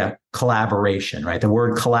really a collaboration, right? The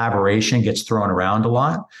word collaboration gets thrown around a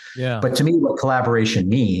lot. Yeah. But to me, what collaboration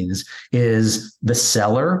means is the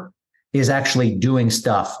seller is actually doing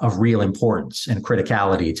stuff of real importance and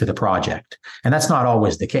criticality to the project. And that's not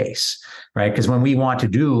always the case, right? Because when we want to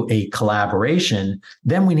do a collaboration,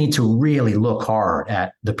 then we need to really look hard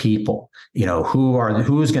at the people,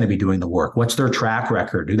 who's going to be doing the work? What's their track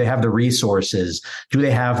record? Do they have the resources? Do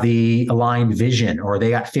they have the aligned vision, or they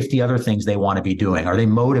got 50 other things they want to be doing? Are they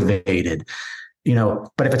motivated?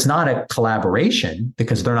 But if it's not a collaboration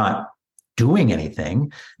because they're not doing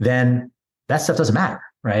anything, then that stuff doesn't matter.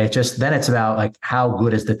 Right. Then it's about like, how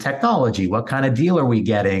good is the technology? What kind of deal are we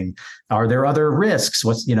getting? Are there other risks?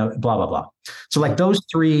 What's, blah, blah, blah. So like those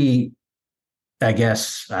three, I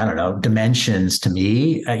guess, I don't know, dimensions to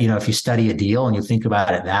me, if you study a deal and you think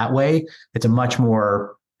about it that way, it's a much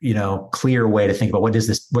more, clear way to think about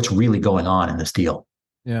what's really going on in this deal.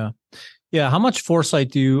 Yeah. Yeah. How much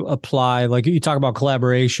foresight do you apply? Like you talk about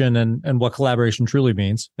collaboration and what collaboration truly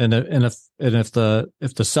means. And if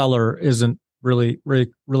the seller isn't really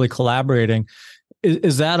collaborating,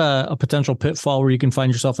 is that a potential pitfall where you can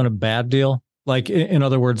find yourself in a bad deal? Like in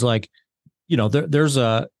other words, like, there's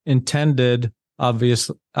a intended,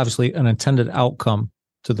 obviously an intended outcome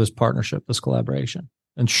to this partnership, this collaboration.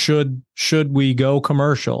 And should we go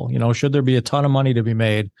commercial, should there be a ton of money to be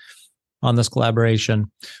made on this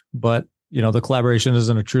collaboration, but the collaboration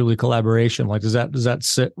isn't a truly collaboration. Like, does that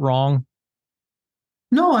sit wrong?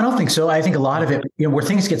 No, I don't think so. I think a lot of it, where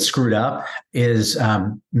things get screwed up is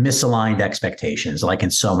misaligned expectations, like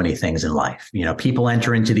in so many things in life. People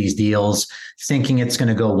enter into these deals thinking it's going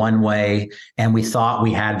to go one way. And we thought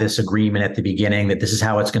we had this agreement at the beginning that this is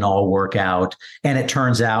how it's going to all work out. And it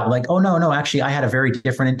turns out like, oh, no, actually, I had a very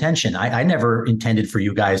different intention. I never intended for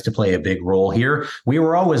you guys to play a big role here. We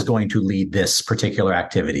were always going to lead this particular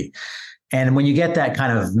activity. And when you get that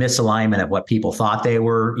kind of misalignment of what people thought they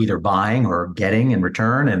were either buying or getting in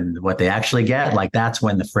return and what they actually get, like that's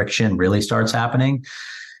when the friction really starts happening.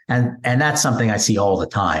 And that's something I see all the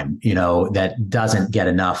time, that doesn't get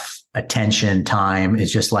enough attention, time.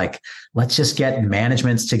 It's just like, let's just get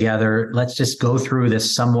managements together. Let's just go through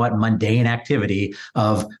this somewhat mundane activity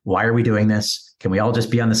of why are we doing this? Can we all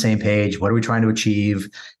just be on the same page? What are we trying to achieve?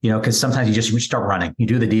 Because sometimes you start running, you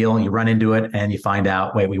do the deal and you run into it and you find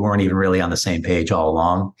out, wait, we weren't even really on the same page all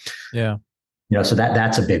along. Yeah. So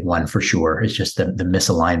that's a big one for sure. It's just the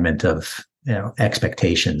misalignment of,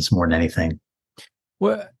 expectations more than anything.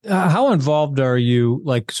 Well, how involved are you,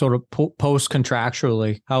 like sort of post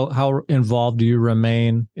contractually? How involved do you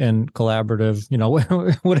remain in collaborative,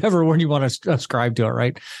 whatever word you want to ascribe to it,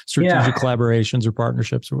 right? Strategic collaborations or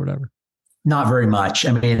partnerships or whatever. Not very much.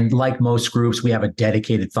 I mean, like most groups, we have a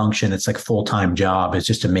dedicated function. It's like a full-time job. It's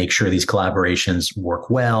just to make sure these collaborations work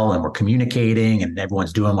well and we're communicating and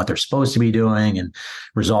everyone's doing what they're supposed to be doing and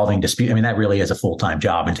resolving disputes. I mean, that really is a full-time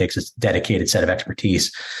job and takes a dedicated set of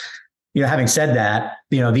expertise. Having said that,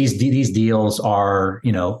 these deals are,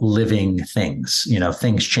 living things,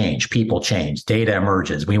 things change, people change, data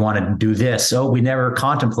emerges. We want to do this. Oh, we never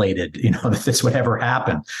contemplated, that this would ever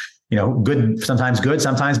happen. Good,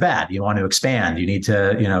 sometimes bad. You want to expand, you need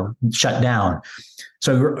to, shut down.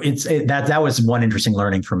 So that was one interesting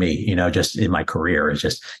learning for me, just in my career is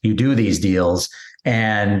just, you do these deals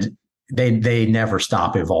and they never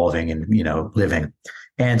stop evolving and, living.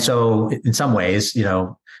 And so in some ways,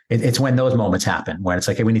 it's when those moments happen, when it's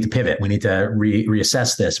like, hey, we need to pivot. We need to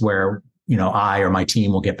reassess this where, I or my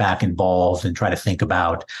team will get back involved and try to think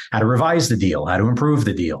about how to revise the deal, how to improve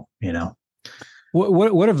the deal,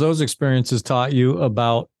 What have those experiences taught you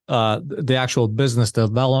about the actual business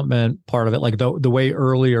development part of it, like the way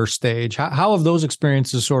earlier stage? How have those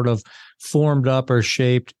experiences sort of formed up or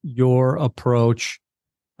shaped your approach,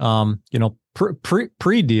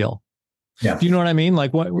 pre-deal? Yeah. Do you know what I mean?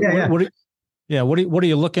 Like what are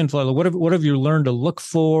you looking for? Like what have you learned to look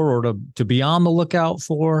for or to be on the lookout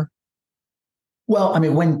for? Well, I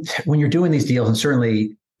mean, when you're doing these deals, and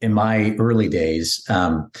certainly in my early days,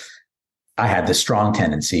 I had this strong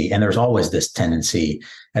tendency, and there's always this tendency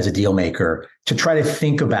as a deal maker to try to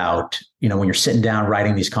think about, when you're sitting down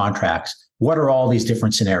writing these contracts, what are all these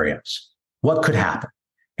different scenarios? What could happen?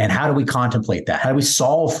 And how do we contemplate that? How do we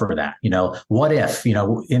solve for that? What if,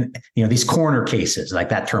 in these corner cases, like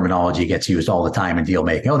that terminology gets used all the time in deal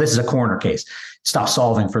making. Oh, this is a corner case. Stop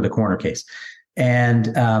solving for the corner case.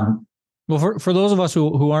 And well, for those of us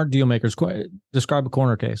who aren't deal makers, describe a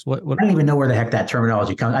corner case. What I don't even know where the heck that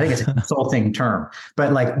terminology comes. I think it's a consulting term,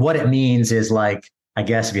 but like what it means is like, I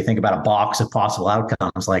guess if you think about a box of possible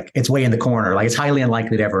outcomes, like it's way in the corner, like it's highly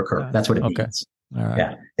unlikely to ever occur. That's what it means. All right.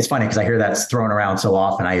 Yeah. It's funny because I hear that's thrown around so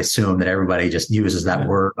often. I assume that everybody just uses that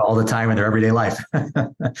word all the time in their everyday life.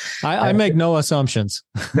 I make no assumptions.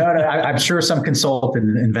 No, I'm sure some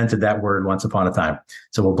consultant invented that word once upon a time.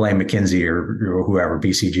 So we'll blame McKinsey or whoever,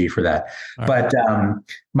 BCG for that. All but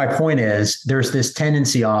my point is there's this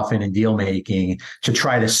tendency often in deal making to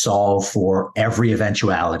try to solve for every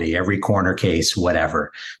eventuality, every corner case,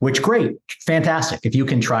 whatever, which great, fantastic. If you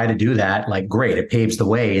can try to do that, like great, it paves the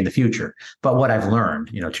way in the future. But what I've learned,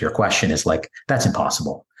 to your question is like, that's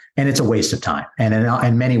impossible. And it's a waste of time. And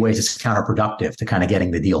in many ways, it's counterproductive to kind of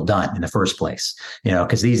getting the deal done in the first place,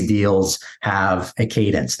 because these deals have a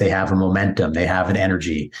cadence, they have a momentum, they have an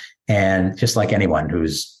energy. And just like anyone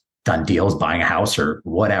who's done deals, buying a house or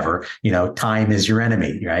whatever, time is your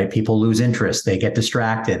enemy, right? People lose interest, they get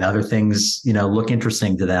distracted, other things, look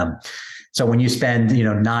interesting to them. So when you spend,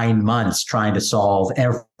 9 months trying to solve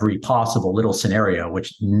every possible little scenario,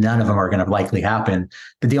 which none of them are going to likely happen,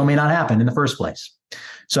 the deal may not happen in the first place.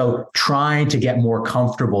 So trying to get more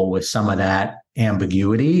comfortable with some of that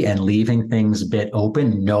ambiguity and leaving things a bit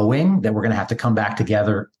open, knowing that we're going to have to come back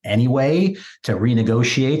together anyway to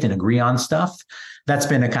renegotiate and agree on stuff. That's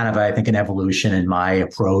been a kind of, I think, an evolution in my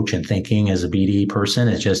approach and thinking as a BD person.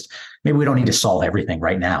 It's just, maybe we don't need to solve everything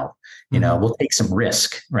right now. We'll take some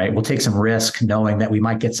risk, right? We'll take some risk knowing that we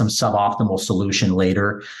might get some suboptimal solution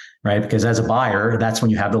later, right? Because as a buyer, that's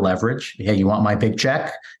when you have the leverage. Hey, you want my big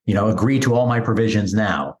check? Agree to all my provisions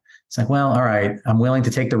now. It's like, well, all right, I'm willing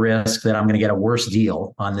to take the risk that I'm going to get a worse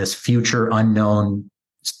deal on this future unknown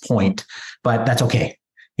point, but that's okay.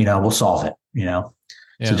 We'll solve it,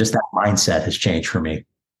 So just that mindset has changed for me.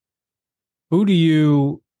 Who do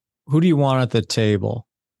you want at the table?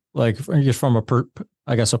 Like, just from a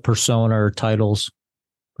persona or titles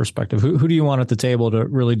perspective, who do you want at the table to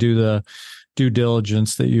really do the due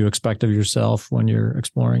diligence that you expect of yourself when you're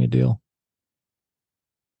exploring a deal?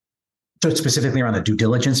 So specifically around the due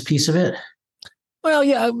diligence piece of it? Well,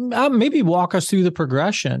 yeah, maybe walk us through the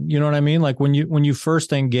progression. You know what I mean? Like when you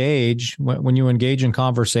first engage, when you engage in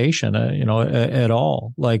conversation, at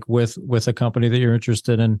all, like with a company that you're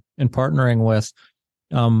interested in partnering with.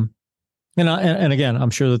 And again,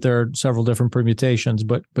 I'm sure that there are several different permutations,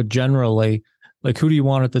 but generally, like, who do you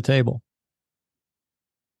want at the table?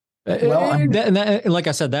 Well, like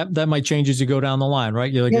I said, that might change as you go down the line,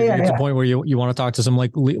 right? You get to a point where you want to talk to some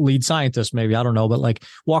like lead scientist, maybe, I don't know, but like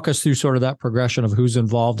walk us through sort of that progression of who's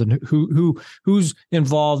involved and who's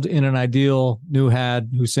involved in an ideal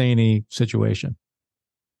Nouhad Husseini situation.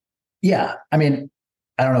 Yeah, I mean,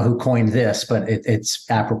 I don't know who coined this, but it's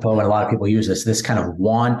apropos, and a lot of people use this. This kind of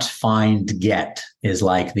want, find, get is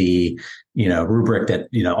like the rubric that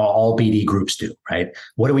all BD groups do, right?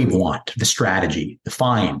 What do we want? The strategy, the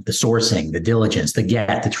find, the sourcing, the diligence, the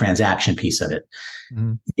get, the transaction piece of it.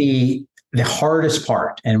 Mm-hmm. The hardest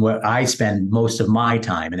part, and what I spend most of my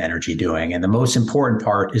time and energy doing, and the most important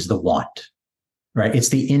part, is the want, right? It's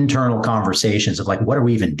the internal conversations of like, what are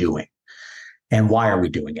we even doing, and why are we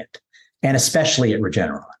doing it? And especially at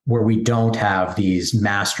Regeneron, where we don't have these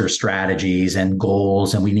master strategies and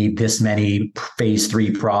goals, and we need this many phase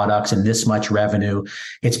 3 products and this much revenue.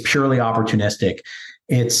 It's purely opportunistic.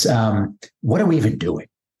 It's what are we even doing?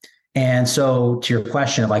 And so to your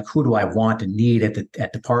question of like, who do I want and need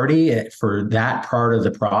at the party for that part of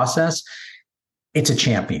the process? It's a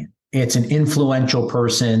champion. It's an influential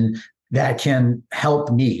person that can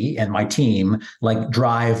help me and my team like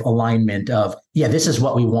drive alignment of, yeah, this is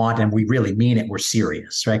what we want and we really mean it. We're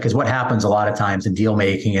serious, right? Because what happens a lot of times in deal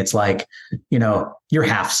making, it's like, you're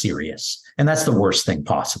half serious. And that's the worst thing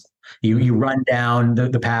possible. You run down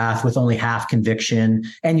the path with only half conviction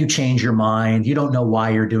and you change your mind. You don't know why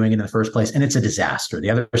you're doing it in the first place. And it's a disaster. The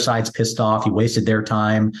other side's pissed off. You wasted their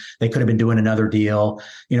time. They could have been doing another deal.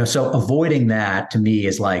 So avoiding that to me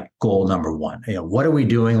is like goal number one. What are we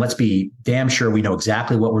doing? Let's be damn sure we know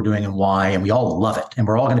exactly what we're doing and why. And we all love it. And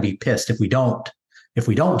we're all going to be pissed if we don't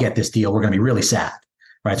get this deal. We're going to be really sad.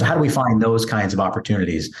 Right. So how do we find those kinds of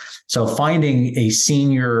opportunities? So finding a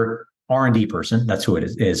senior R&D person, that's who it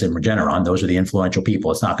is in Regeneron. Those are the influential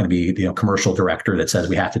people. It's not going to be the commercial director that says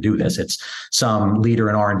we have to do this. It's some leader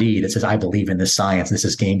in R&D that says, I believe in this science. This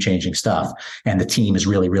is game-changing stuff. And the team is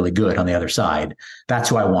really, really good on the other side. That's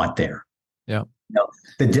who I want there. Yeah.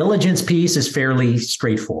 The diligence piece is fairly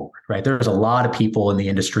straightforward, right? There's a lot of people in the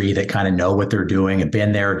industry that kind of know what they're doing, have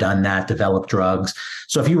been there, done that, developed drugs.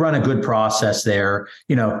 So if you run a good process there,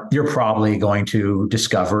 you're probably going to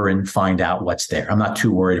discover and find out what's there. I'm not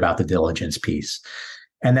too worried about the diligence piece.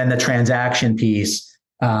 And then the transaction piece,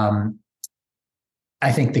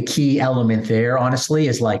 I think the key element there, honestly,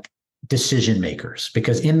 is like decision makers,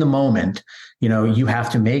 because in the moment, you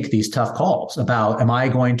have to make these tough calls about, am I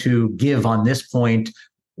going to give on this point,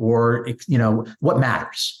 or, what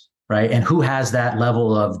matters, right? And who has that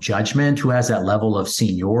level of judgment, who has that level of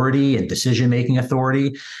seniority and decision-making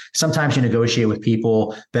authority. Sometimes you negotiate with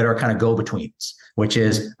people that are kind of go-betweens, which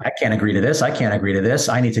is, I can't agree to this, I can't agree to this,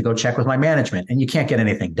 I need to go check with my management. And you can't get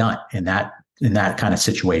anything done in that kind of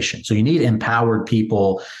situation. So you need empowered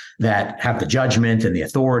people that have the judgment and the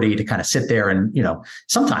authority to kind of sit there and,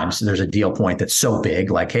 sometimes there's a deal point that's so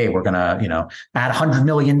big, like, hey, we're going to, add $100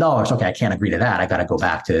 million. Okay, I can't agree to that. I got to go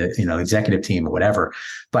back to, executive team or whatever.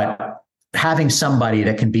 But having somebody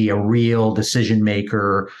that can be a real decision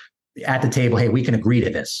maker at the table, hey, we can agree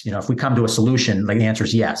to this. If we come to a solution, like, the answer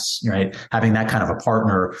is yes, right? Having that kind of a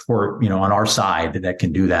partner or, on our side that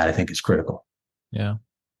can do that, I think is critical. Yeah.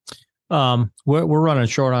 We're running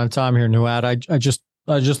short on time here, Nouhad.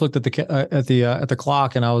 I just looked at the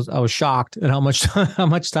clock, and I was shocked at how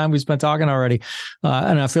much time we spent talking already,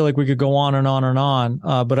 and I feel like we could go on and on and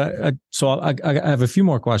on. But I have a few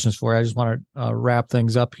more questions for you. I just want to wrap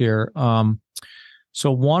things up here.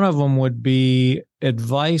 So one of them would be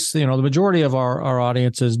advice. The majority of our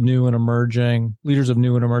audience is new and emerging leaders of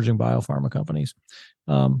new and emerging biopharma companies.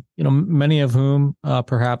 Many of whom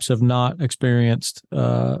perhaps have not experienced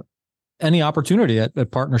any opportunity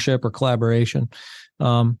at partnership or collaboration.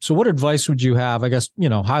 So what advice would you have, I guess,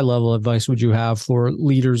 high level advice would you have for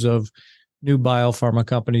leaders of new biopharma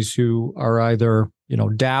companies who are either,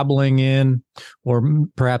 dabbling in or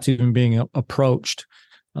perhaps even being approached?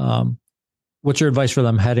 What's your advice for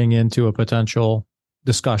them heading into a potential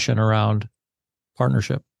discussion around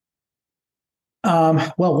partnership?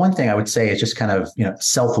 Well, one thing I would say is just kind of,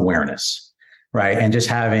 self-awareness, right? And just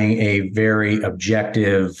having a very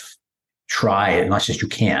objective try it as much as you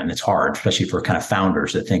can. It's hard, especially for kind of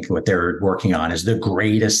founders that think what they're working on is the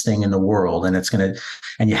greatest thing in the world. And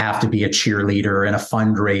and you have to be a cheerleader and a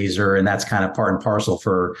fundraiser. And that's kind of part and parcel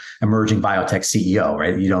for emerging biotech CEO,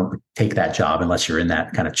 right? You don't take that job unless you're in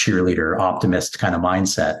that kind of cheerleader, optimist kind of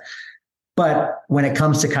mindset. But when it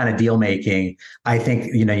comes to kind of deal making, I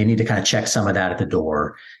think, you need to kind of check some of that at the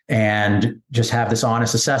door and just have this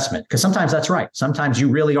honest assessment, because sometimes that's right. Sometimes you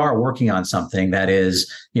really are working on something that is,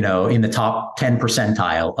 in the top 10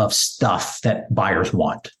 percentile of stuff that buyers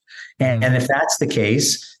want. And if that's the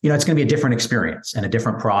case, it's going to be a different experience and a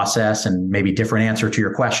different process and maybe different answer to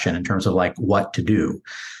your question in terms of like what to do.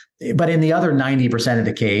 But in the other 90% of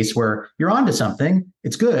the case where you're onto something,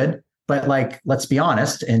 it's good. But like, let's be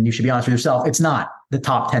honest, and you should be honest with yourself, it's not the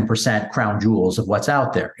top 10% crown jewels of what's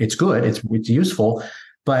out there. It's good, it's useful.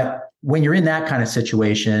 But when you're in that kind of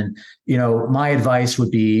situation, my advice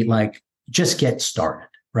would be like, just get started,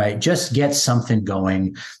 right? Just get something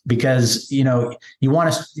going, because, you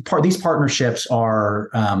want to, these partnerships are,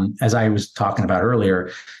 as I was talking about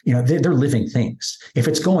earlier, they're living things. If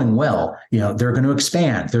it's going well, they're going to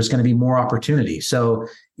expand. There's going to be more opportunity. So,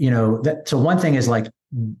 so one thing is like,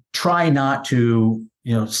 try not to,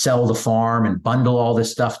 sell the farm and bundle all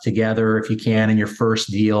this stuff together if you can in your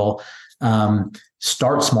first deal.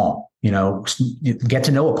 Start small, get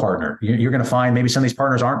to know a partner. You're going to find maybe some of these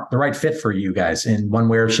partners aren't the right fit for you guys in one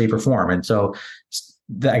way or shape or form. And so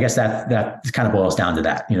I guess that kind of boils down to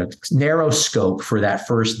that, narrow scope for that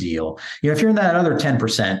first deal. If you're in that other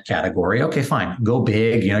 10% category, okay, fine, go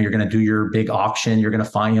big. You're going to do your big auction. You're going to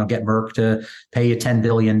find, get Merck to pay you $10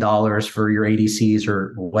 billion for your ADCs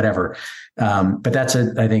or whatever. But that's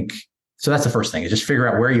I think, so that's the first thing, is just figure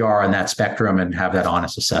out where you are on that spectrum and have that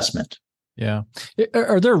honest assessment. Yeah.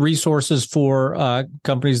 Are there resources for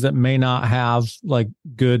companies that may not have like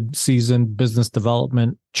good seasoned business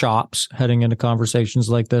development chops heading into conversations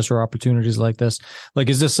like this or opportunities like this? Like,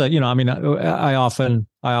 is this I often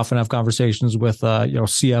have conversations with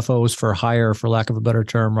CFOs for hire, for lack of a better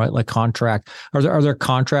term, right? Like contract. Are there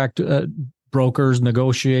contract brokers,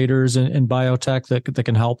 negotiators in biotech that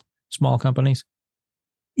can help small companies?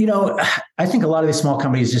 I think a lot of these small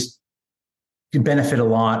companies just can benefit a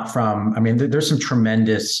lot from, there's some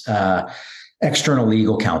tremendous external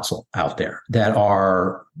legal counsel out there that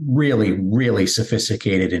are really, really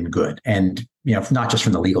sophisticated and good. And, not just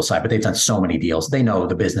from the legal side, but they've done so many deals. They know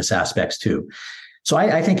the business aspects too. So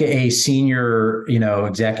I think a senior,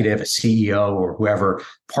 executive, a CEO or whoever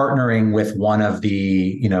partnering with one of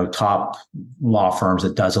the, top law firms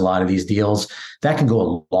that does a lot of these deals, that can go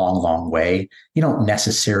a long, long way. You don't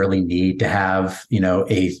necessarily need to have,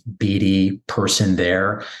 a BD person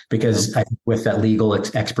there, because I think with that legal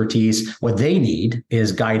expertise, what they need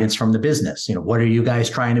is guidance from the business. What are you guys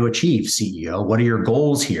trying to achieve, CEO? What are your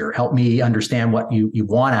goals here? Help me understand what you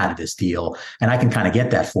want out of this deal. And I can kind of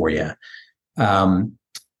get that for you. So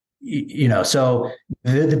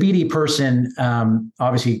the BD person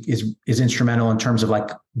obviously is instrumental in terms of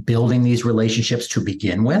like building these relationships to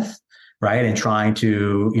begin with, right? And trying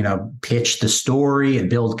to, pitch the story and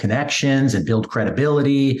build connections and build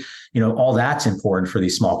credibility, all that's important for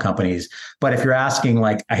these small companies. But if you're asking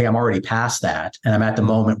like, hey, I'm already past that and I'm at the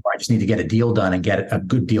moment where I just need to get a deal done and get a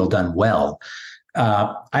good deal done well,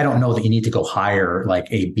 I don't know that you need to go hire like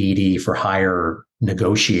a BD for hire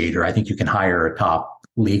negotiator. I think you can hire a top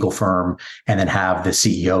legal firm and then have the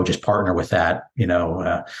CEO just partner with that,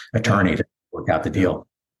 attorney to work out the deal.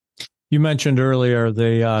 You mentioned earlier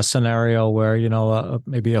the scenario where,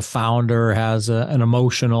 maybe a founder has an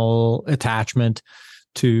emotional attachment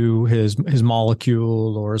to his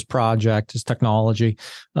molecule or his project, his technology.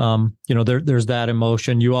 There's that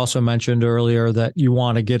emotion. You also mentioned earlier that you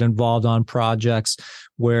want to get involved on projects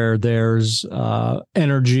where there's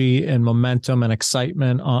energy and momentum and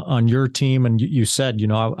excitement on your team. And you said,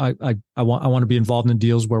 I want to be involved in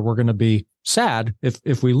deals where we're going to be sad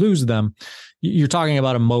if we lose them. You're talking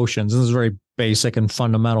about emotions. This is a very basic and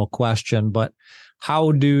fundamental question, but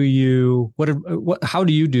how do you how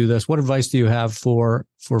do you do this? What advice do you have for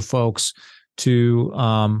folks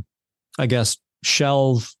to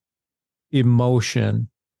shelve emotion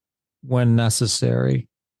when necessary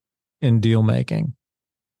in deal making?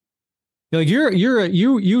 Like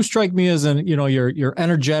you strike me as you're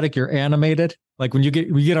energetic, you're animated. Like when you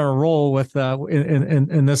get on a roll with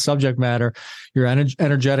in this subject matter, you're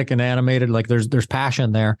energetic and animated. Like there's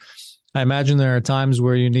passion there. I imagine there are times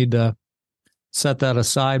where you need to set that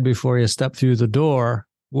aside before you step through the door.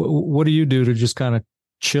 What do you do to just kind of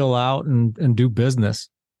chill out and do business?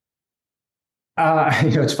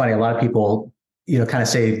 It's funny. A lot of people, kind of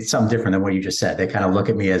say something different than what you just said. They kind of look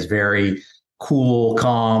at me as very cool,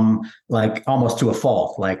 calm, like almost to a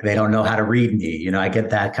fault. Like they don't know how to read me. I get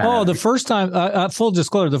that kind of. Oh, the first time, full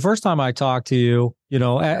disclosure, the first time I talked to you,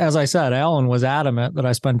 as I said, Alan was adamant that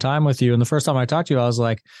I spend time with you. And the first time I talked to you, I was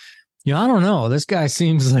like, I don't know. This guy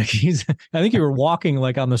seems like I think you were walking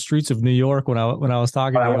like on the streets of New York when I was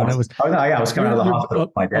talking to you. And it was, I was coming out of the hospital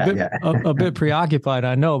with my dad. A bit preoccupied,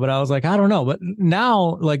 I know, but I was like, I don't know. But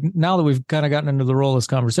now that we've kind of gotten into the role of this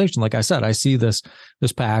conversation, like I said, I see this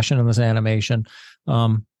passion and this animation.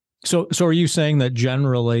 So are you saying that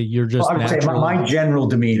generally you're just I would say my general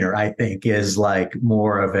demeanor, I think, is like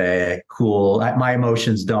more of a cool, my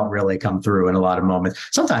emotions don't really come through in a lot of moments.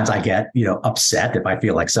 Sometimes I get, upset if I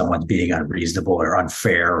feel like someone's being unreasonable or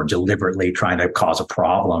unfair or deliberately trying to cause a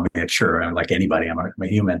problem. Sure, I'm like anybody, I'm a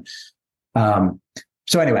human.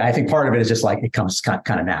 So anyway, I think part of it is just like it comes kind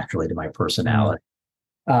of naturally to my personality.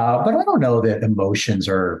 But I don't know that emotions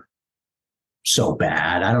are so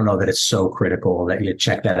bad. I don't know that it's so critical that you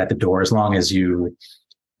check that at the door, as long as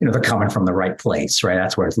they're coming from the right place, right?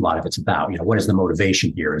 That's what a lot of it's about. What is the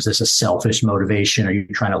motivation here? Is this a selfish motivation? Are you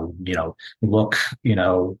trying to, look,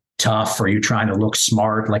 tough? Are you trying to look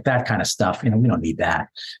smart? Like that kind of stuff. We don't need that.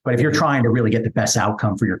 But if you're trying to really get the best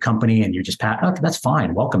outcome for your company and you're just, okay, that's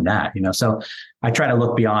fine. Welcome that, So I try to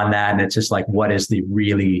look beyond that. And it's just like, what's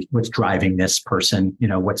driving this person?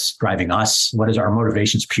 What's driving us? What is our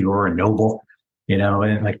motivations, pure and noble?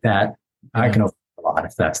 And like that, yeah. I can open a lot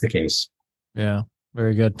if that's the case. Yeah,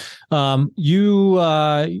 very good. You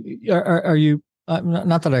are you?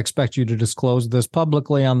 Not that I expect you to disclose this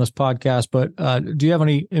publicly on this podcast, but do you have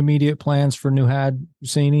any immediate plans for Nouhad,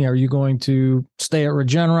 Husseini? Are you going to stay at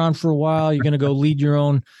Regeneron for a while? Are you going to go lead your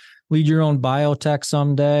own biotech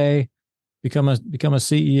someday? Become a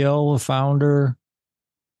CEO, a founder?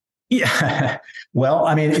 Yeah. Well,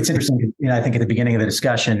 I mean, it's interesting. I think at the beginning of the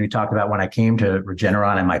discussion, we talked about when I came to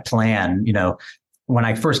Regeneron and my plan, when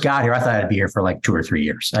I first got here, I thought I'd be here for like 2 or 3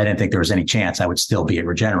 years. I didn't think there was any chance I would still be at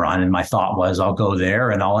Regeneron. And my thought was I'll go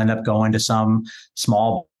there and I'll end up going to some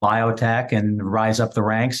small biotech and rise up the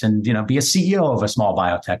ranks and, be a CEO of a small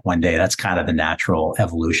biotech one day. That's kind of the natural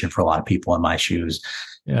evolution for a lot of people in my shoes.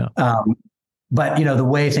 Yeah. But, the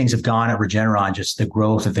way things have gone at Regeneron, just the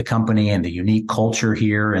growth of the company and the unique culture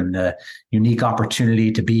here and the unique opportunity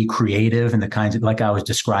to be creative and the kinds of, like I was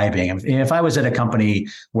describing, if I was at a company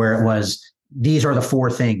where it was, these are the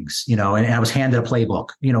four things, and I was handed a playbook,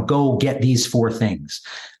 go get these four things.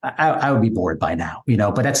 I would be bored by now,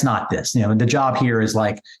 but that's not this. The job here is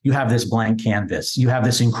like, you have this blank canvas, you have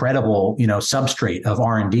this incredible, substrate of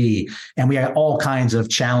R&D, and we have all kinds of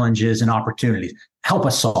challenges and opportunities. Help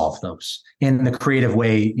us solve those in the creative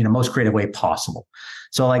way, most creative way possible.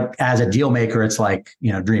 So like as a deal maker, it's like,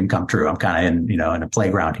 dream come true. I'm kind of in a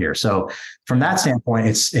playground here. So from that standpoint,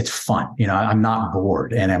 it's fun. I'm not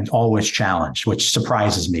bored and I'm always challenged, which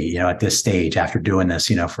surprises me, at this stage after doing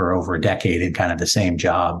this, for over a decade in kind of the same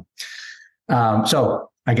job. So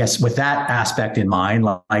I guess with that aspect in mind,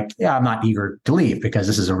 I'm not eager to leave because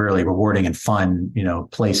this is a really rewarding and fun,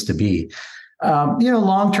 place to be.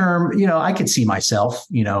 Long term, I could see myself,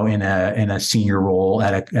 in a senior role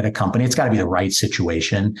at a company. It's got to be the right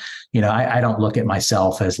situation. I don't look at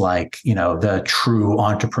myself as like, the true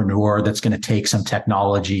entrepreneur that's going to take some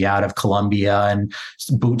technology out of Columbia and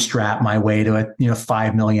bootstrap my way to a,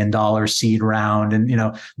 $5 million seed round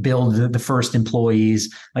and, build the first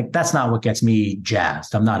employees. Like, that's not what gets me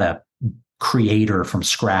jazzed. I'm not a creator from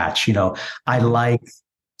scratch. I like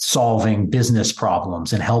solving business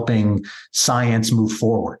problems and helping science move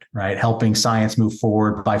forward, right? Helping science move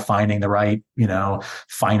forward by finding the right,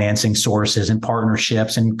 financing sources and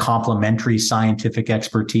partnerships and complementary scientific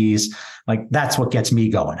expertise. Like, that's what gets me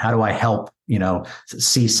going. How do I help,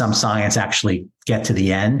 see some science actually get to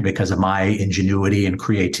the end because of my ingenuity and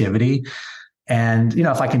creativity? And,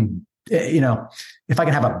 if I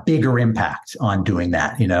can have a bigger impact on doing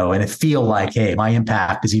that, and it feel like, hey, my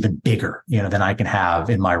impact is even bigger, than I can have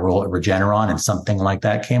in my role at Regeneron, and something like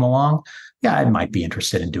that came along, yeah, I might be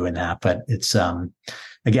interested in doing that. But it's,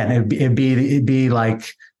 again, it'd be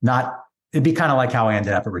kind of like how I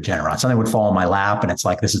ended up at Regeneron. Something would fall in my lap and it's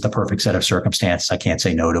like, this is the perfect set of circumstances. I can't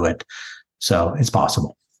say no to it. So it's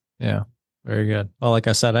possible. Yeah. Very good. Well, like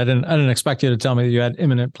I said, I didn't expect you to tell me that you had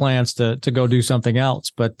imminent plans to go do something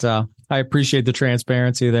else, but I appreciate the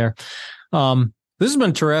transparency there. This has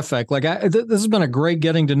been terrific. This has been a great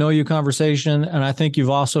getting to know you conversation, and I think you've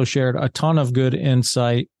also shared a ton of good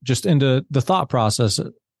insight just into the thought processes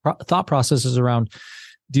around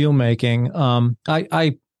deal making.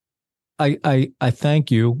 I thank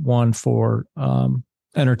you, one, for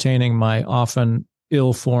entertaining my often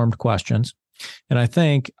ill-formed questions. And I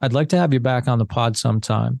think I'd like to have you back on the pod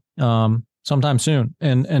sometime soon,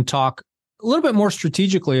 and talk a little bit more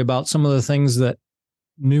strategically about some of the things that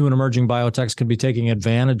new and emerging biotechs can be taking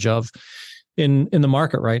advantage of in the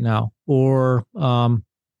market right now, or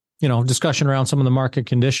discussion around some of the market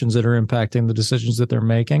conditions that are impacting the decisions that they're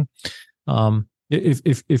making.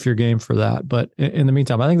 If you're game for that, but in the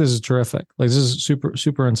meantime, I think this is terrific. This is a super,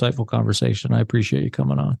 super insightful conversation. I appreciate you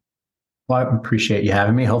coming on. Well, I appreciate you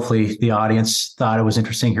having me. Hopefully the audience thought it was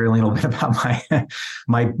interesting hearing a little bit about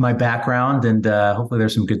my background, and hopefully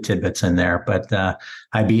there's some good tidbits in there. But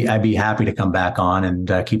I'd be happy to come back on and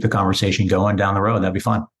keep the conversation going down the road. That'd be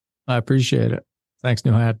fun. I appreciate it. Thanks,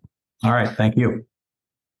 Nouhad. All right. Thank you.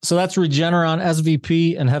 So that's Regeneron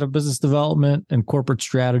SVP and Head of Business Development and Corporate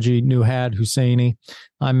Strategy, Nouhad Husseini.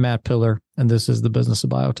 I'm Matt Pillar, and this is The Business of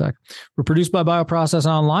Biotech. We're produced by Bioprocess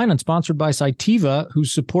Online and sponsored by Cytiva,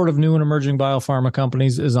 whose support of new and emerging biopharma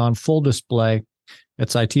companies is on full display at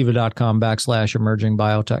cytiva.com/emerging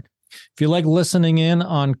biotech. If you like listening in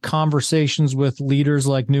on conversations with leaders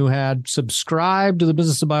like Nouhad, subscribe to the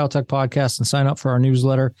Business of Biotech podcast and sign up for our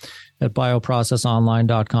newsletter at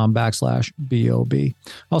bioprocessonline.com/BOB.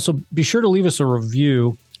 Also, be sure to leave us a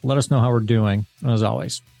review. Let us know how we're doing. And as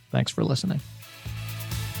always, thanks for listening.